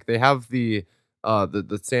events, like they have the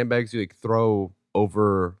sandbags you like throw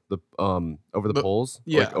over the poles,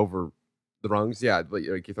 or, like yeah. over the rungs. Yeah, but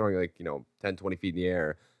like you're throwing like 10, 20 feet in the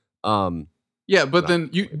air. Um, Yeah, but no, then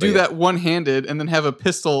you but do yeah. that one-handed and then have a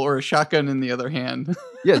pistol or a shotgun in the other hand.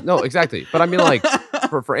 Yeah, no, exactly. But I mean, like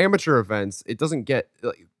for amateur events, it doesn't get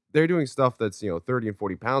like, they're doing stuff that's 30 and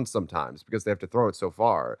 40 pounds sometimes because they have to throw it so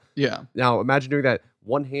far. Yeah. Now imagine doing that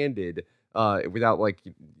one-handed without like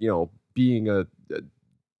being a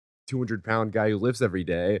 200-pound guy who lifts every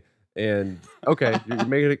day. And okay,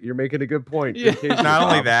 you're making a good point. Yeah. Good case, Not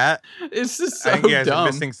only Bob. that, It's just I so think you guys dumb. are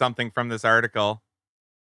missing something from this article.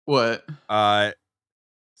 What?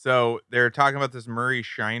 So they're talking about this Murray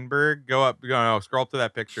Scheinberg. Scroll up to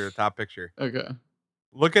that picture, the top picture. Okay.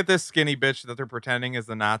 Look at this skinny bitch that they're pretending is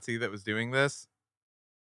the Nazi that was doing this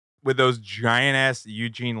with those giant ass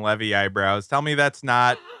Eugene Levy eyebrows. Tell me that's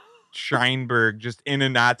not Scheinberg just in a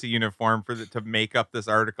Nazi uniform to make up this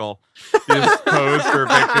article. Just pose for a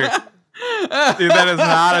picture. Dude, that is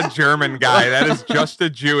not a German guy. That is just a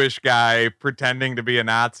Jewish guy pretending to be a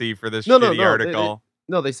Nazi for this shitty article.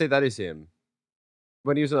 They say that is him.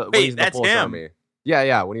 When he was when Wait, he's in the that's Polish him? army.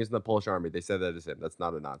 Yeah. When he was in the Polish army, they said that is him. That's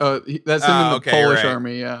not a Nazi. That's him in the okay, Polish right.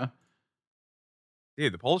 army, yeah.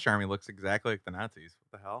 Dude, the Polish army looks exactly like the Nazis.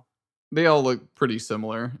 What the hell? They all look pretty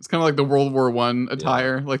similar. It's kind of like the World War I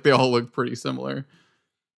attire. Like they all look pretty similar.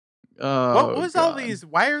 What was all God. these?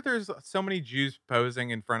 Why are there so many Jews posing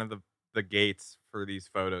in front of the gates for these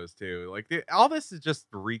photos too? Like all this is just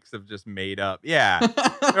reeks of just made up. Yeah,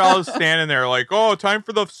 they're all just standing there like, oh, time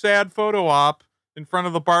for the sad photo op in front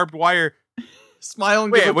of the barbed wire. Smile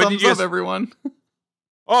and Wait, give a what did thumbs you up, just- everyone.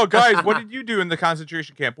 Oh, guys, what did you do in the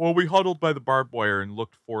concentration camp? Well, we huddled by the barbed wire and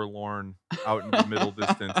looked forlorn out in the middle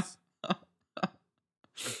distance.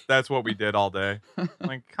 That's what we did all day.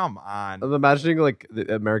 Like, come on. I'm imagining like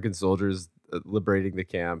the American soldiers liberating the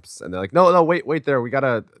camps, and they're like, no, wait there. We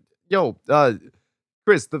gotta,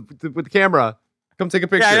 Chris, with the camera, come take a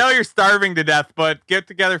picture. Yeah, I know you're starving to death, but get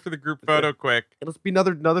together for the group photo quick. It'll be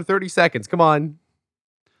another 30 seconds. Come on.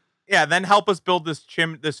 Yeah, then help us build this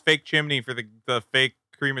fake chimney for the fake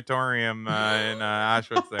crematorium in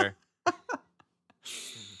Auschwitz there.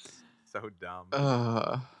 So dumb.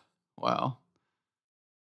 Wow.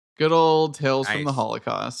 Good old Tales from the Nice.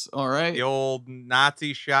 Holocaust. All right. The old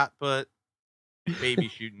Nazi shot put baby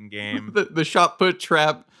shooting game. the shot put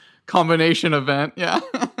trap combination event. Yeah.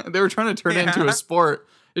 They were trying to turn it into Yeah. a sport.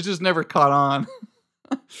 It just never caught on.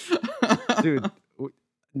 Dude,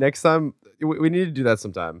 next time we need to do that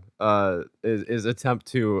sometime. Is attempt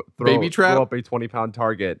to Baby trap? throw up a 20-pound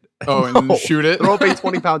target. Oh, and No, shoot it. throw up a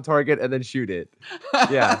 20-pound target and then shoot it.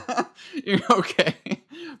 Yeah. You're okay.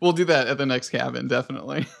 We'll do that at the next cabin,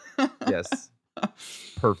 definitely. Yes.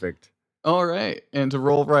 Perfect. All right. And to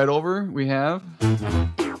roll right over, we have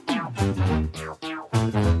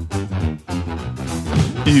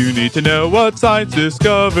You need to know what science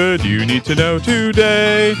discovered. You need to know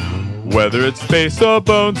today. Whether it's space or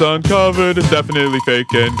bones uncovered, it's definitely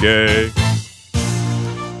fake and gay.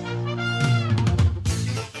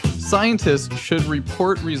 scientists should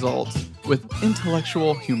report results with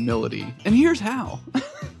intellectual humility. And here's how.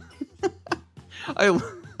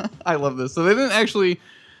 I love this. So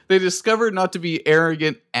they discovered not to be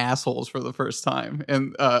arrogant assholes for the first time.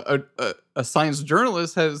 And a science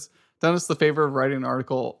journalist has done us the favor of writing an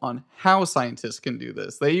article on how scientists can do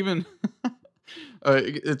this. They even,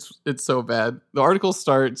 it's so bad. The article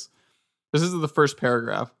starts, this is the first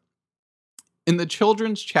paragraph. In the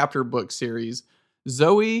children's chapter book series,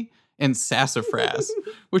 Zoe and Sassafras,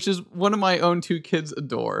 which is one of my own two kids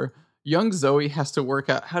adore, young Zoe has to work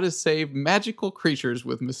out how to save magical creatures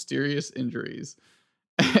with mysterious injuries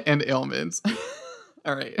and ailments.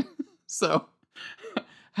 All right. So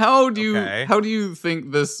how do you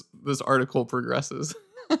think this article progresses?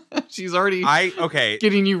 She's already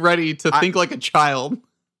getting you ready to think like a child.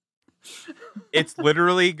 It's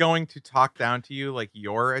literally going to talk down to you like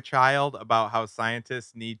you're a child about how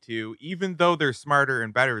scientists need to, even though they're smarter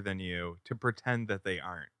and better than you, to pretend that they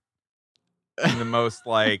aren't. In the most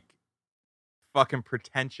like fucking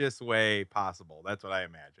pretentious way possible. That's what I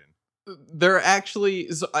imagine. They're actually,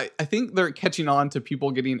 so I think they're catching on to people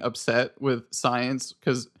getting upset with science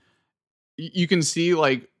because you can see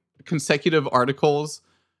like consecutive articles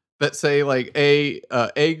that say like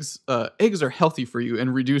eggs are healthy for you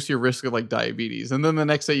and reduce your risk of like diabetes, and then the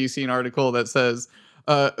next day you see an article that says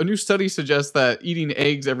a new study suggests that eating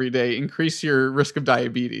eggs every day increase your risk of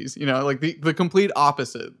diabetes. You know, like the complete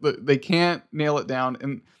opposite. They can't nail it down.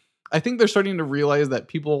 And I think they're starting to realize that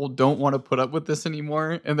people don't want to put up with this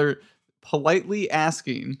anymore. And they're politely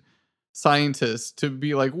asking scientists to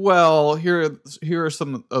be like, well, here are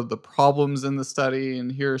some of the problems in the study,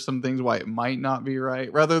 and here are some things why it might not be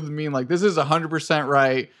right, rather than being like, this is 100%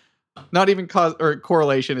 right. Not even cause or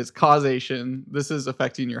correlation, it's causation. This is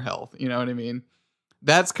affecting your health. You know what I mean?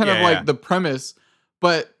 That's kind of Yeah, like yeah. the premise,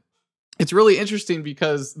 but it's really interesting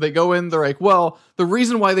because they go in, they're like, well, the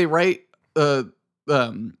reason why they write their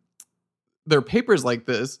papers like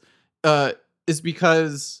this is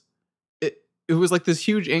because it was like this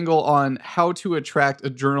huge angle on how to attract a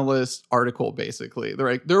journalist article. Basically,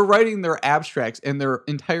 they're writing their abstracts and their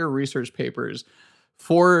entire research papers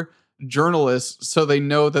for journalists so they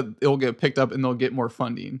know that it'll get picked up and they'll get more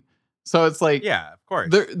funding. So it's like, Yeah, of course.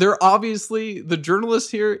 they're obviously, the journalist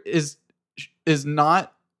here is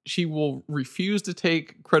not, she will refuse to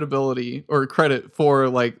take credibility or credit for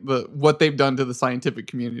like what they've done to the scientific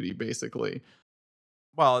community, basically.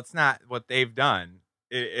 Well, it's not what they've done.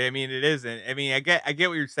 I mean, it isn't. I mean, I get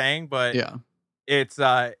what you're saying, but Yeah. it's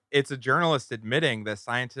a journalist admitting that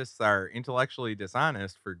scientists are intellectually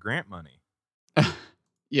dishonest for grant money.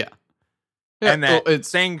 Yeah. And that well, it's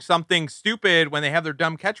saying something stupid when they have their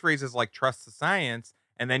dumb catchphrases like trust the science,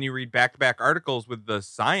 and then you read back-to-back articles with the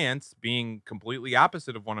science being completely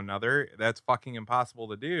opposite of one another, that's fucking impossible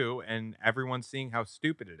to do, and everyone's seeing how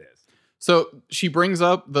stupid it is. So she brings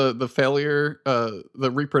up the failure,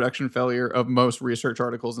 the reproduction failure of most research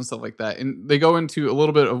articles and stuff like that. And they go into a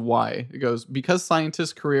little bit of why. It goes, because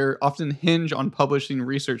scientists' career often hinge on publishing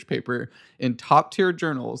research paper in top tier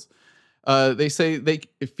journals, they say they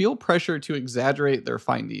feel pressure to exaggerate their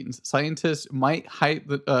findings. Scientists might hype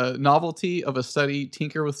the novelty of a study,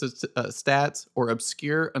 tinker with stats, or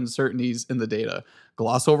obscure uncertainties in the data,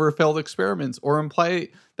 gloss over failed experiments, or imply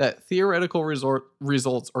that theoretical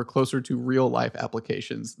results are closer to real life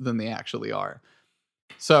applications than they actually are.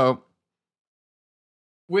 So,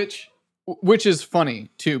 which is funny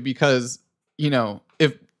too, because, you know,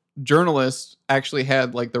 if journalists actually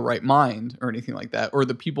had like the right mind or anything like that, or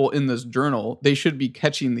the people in this journal, they should be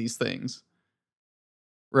catching these things,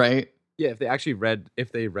 right? Yeah, if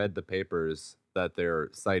they read the papers that they're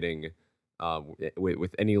citing,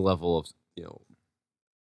 with any level of, you know,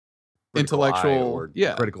 critical eye Intellectual, or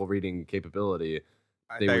yeah. critical reading capability,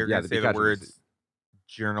 I They thought would- you were yeah, going they'd to be say the catching words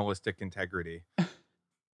journalistic integrity. I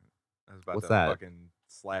was about What's to that? fucking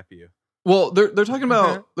slap you. Well, they're talking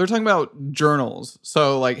about journals.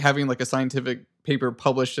 So like having like a scientific paper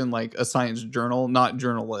published in like a science journal, not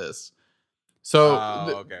journalists. So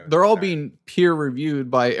Okay. they're all Sorry. being peer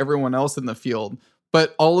reviewed by everyone else in the field.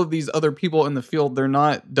 But all of these other people in the field, they're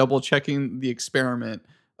not double checking the experiment.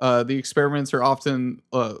 The experiments are often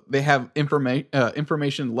they have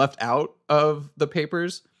information left out of the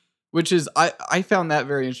papers, which is I found that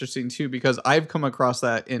very interesting too, because I've come across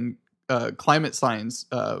that in climate science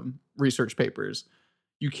research papers.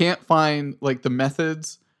 You can't find like the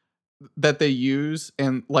methods that they use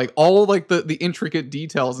and like all like the intricate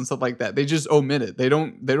details and stuff like that. They just omit it. They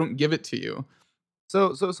don't give it to you.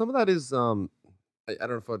 So some of that is I don't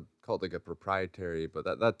know if I'd call it like a proprietary, but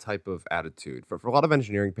that type of attitude for a lot of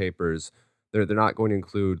engineering papers, they're not going to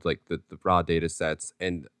include like the raw data sets,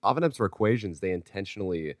 and oftentimes for equations they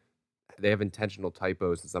have intentional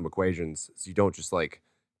typos in some equations, so you don't just like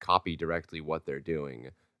copy directly what they're doing.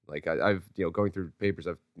 Like I've going through papers,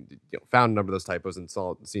 I've found a number of those typos and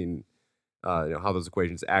seen how those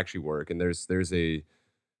equations actually work, and there's a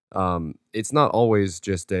it's not always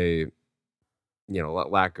just a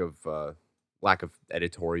lack of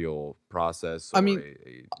editorial process. Or I mean,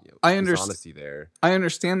 I I underst- dishonesty there. I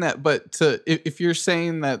understand that, but if you're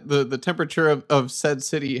saying that the temperature of said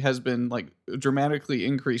city has been like dramatically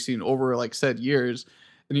increasing over like said years,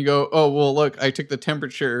 and you go, oh well, look, I took the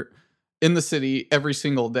temperature in the city every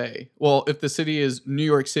single day. Well, if the city is New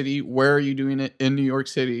York City, where are you doing it in New York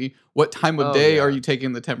City? What time of day are you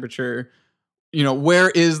taking the temperature?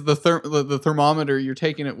 Where is the thermometer you're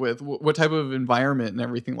taking it with? What type of environment and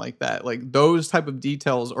everything like that? Like those type of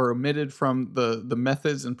details are omitted from the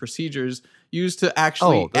methods and procedures used to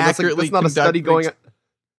actually accurately that's not a study going.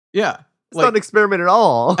 Yeah, It's not an experiment at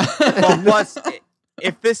all. Well, plus,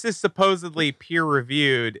 if this is supposedly peer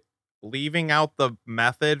reviewed, leaving out the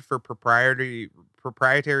method for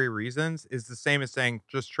proprietary reasons is the same as saying,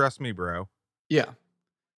 just trust me, bro. Yeah.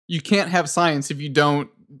 You can't have science if you don't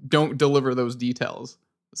deliver those details.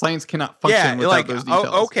 Science cannot function without those details.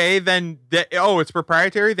 Okay, then it's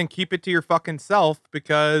proprietary, then keep it to your fucking self,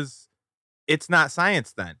 because it's not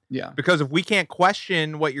science then. Yeah. Because if we can't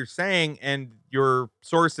question what you're saying and your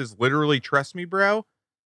source is literally trust me, bro,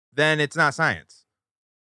 then it's not science.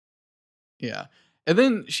 Yeah. And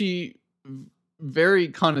then she very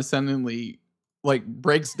condescendingly like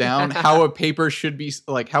breaks down how a paper should be,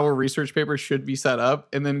 like how a research paper should be set up,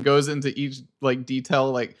 and then goes into each like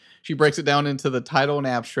detail. Like she breaks it down into the title and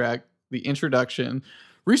abstract, the introduction.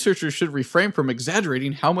 Researchers should refrain from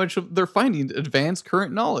exaggerating how much of their findings advance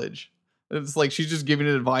current knowledge. It's like she's just giving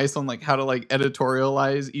advice on like how to like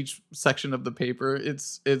editorialize each section of the paper.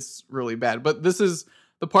 It's really bad. But this is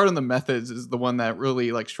the part on the methods is the one that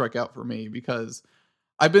really like struck out for me, because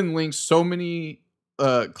I've been linked so many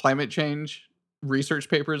climate change research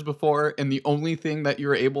papers before, and the only thing that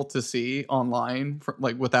you're able to see online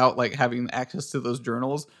like without like having access to those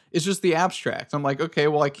journals is just the abstract. I'm like, okay,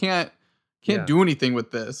 well, I can't do anything with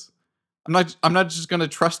this. I'm not just gonna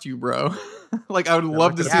trust you, bro. Like I would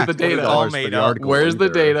love to see the data. all made up. Where's the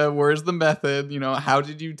data? Where's the method? You know, how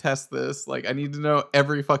did you test this? Like I need to know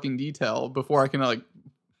every fucking detail before I can like,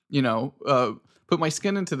 you know, put my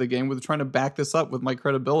skin into the game with trying to back this up with my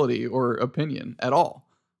credibility or opinion at all.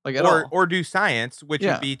 Like at all. Or do science, which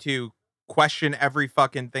Yeah. would be to question every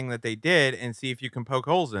fucking thing that they did and see if you can poke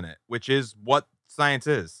holes in it, which is what science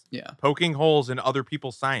is. Yeah, Poking holes in other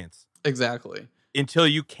people's science exactly. until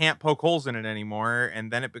you can't poke holes in it anymore,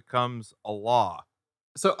 and then it becomes a law.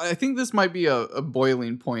 So I think this might be a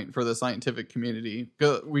boiling point for the scientific community.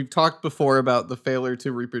 We've talked before about the failure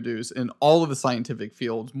to reproduce in all of the scientific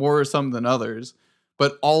fields, more some than others,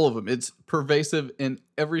 but all of them. It's pervasive in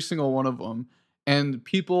every single one of them. And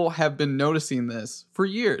people have been noticing this for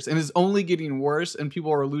years, and it's only getting worse, and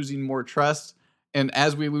people are losing more trust. And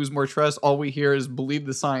as we lose more trust, all we hear is believe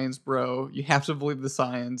the science, bro. You have to believe the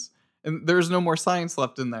science. And there's no more science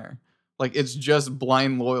left in there. Like it's just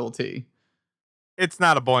blind loyalty. It's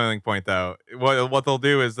not a boiling point, though. What they'll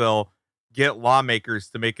do is they'll get lawmakers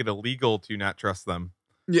to make it illegal to not trust them.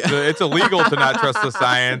 Yeah. So it's illegal to not trust the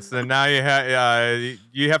science, and now you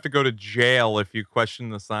have to go to jail if you question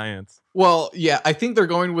the science. Well, yeah, I think they're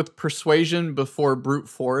going with persuasion before brute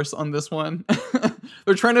force on this one.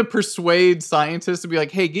 They're trying to persuade scientists to be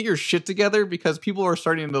like, hey, get your shit together, because people are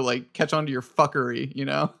starting to like catch on to your fuckery, you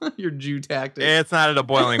know, your Jew tactics. It's not at a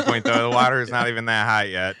boiling point, though. The water is not even that hot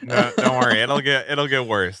yet. No, don't worry, it'll get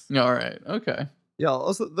worse. All right. Okay. Yeah.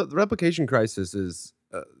 Also, the replication crisis is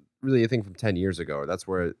really a thing from 10 years ago. That's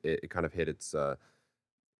where it kind of hit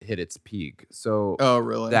its peak. So Oh,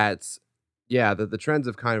 really? that's the trends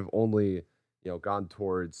have kind of only gone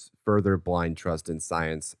towards further blind trust in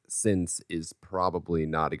science since is probably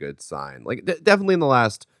not a good sign. Like definitely in the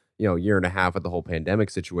last year and a half with the whole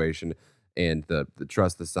pandemic situation and the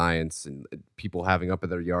trust the science and people having up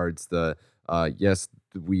in their yards the yes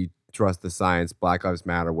we trust the science, Black Lives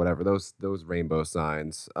Matter, whatever, those rainbow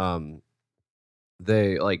signs.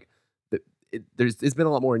 They like it's been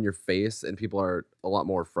a lot more in your face, and people are a lot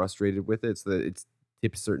more frustrated with it. So that it's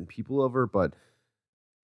tipped certain people over, but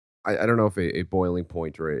I don't know if a boiling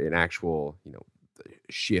point or an actual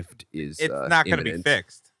shift is. It's not going to be imminent.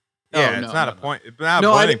 fixed. Oh, Yeah, no, it's not no, a no. point. It's not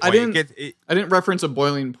No, a I boiling point. didn't- I didn't reference a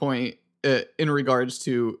boiling point in regards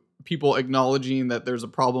to people acknowledging that there's a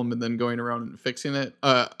problem and then going around and fixing it.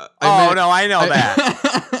 I know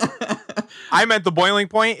that. I meant the boiling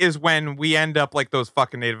point is when we end up like those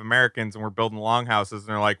fucking Native Americans and we're building longhouses and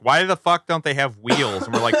they're like, why the fuck don't they have wheels?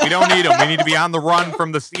 And we're like, we don't need them. We need to be on the run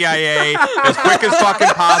from the CIA as quick as fucking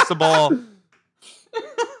possible.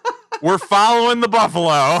 We're following the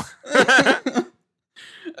buffalo.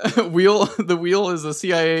 The wheel is a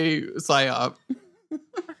CIA psyop.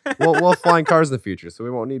 We'll have flying cars in the future, so we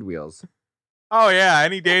won't need wheels. Oh yeah,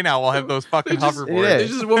 any day now we'll have those fucking They just- hoverboards. Yeah. It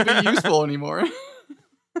just won't be useful anymore.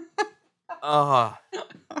 Well,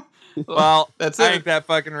 That's I it. think that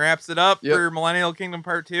fucking wraps it up Yep. for Millennial Kingdom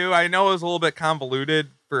Part 2. I know it was a little bit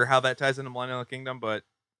convoluted for how that ties into Millennial Kingdom, but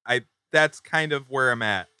that's kind of where I'm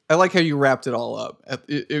at. I like how you wrapped it all up.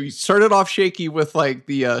 It started off shaky with like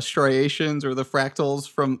the striations or the fractals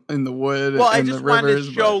from in the wood. Well, I and just the wanted rivers,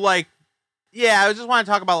 to show but- I just want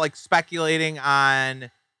to talk about like speculating on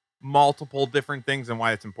multiple different things and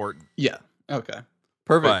why it's important. Yeah. Okay.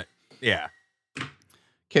 Perfect. But yeah.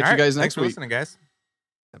 Catch All you right, guys thanks next for week. listening, guys.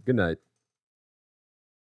 Have a good night.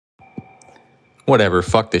 Whatever,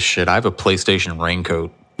 fuck this shit. I have a PlayStation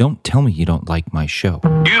raincoat. Don't tell me you don't like my show.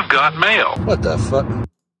 You've got mail. What the fuck?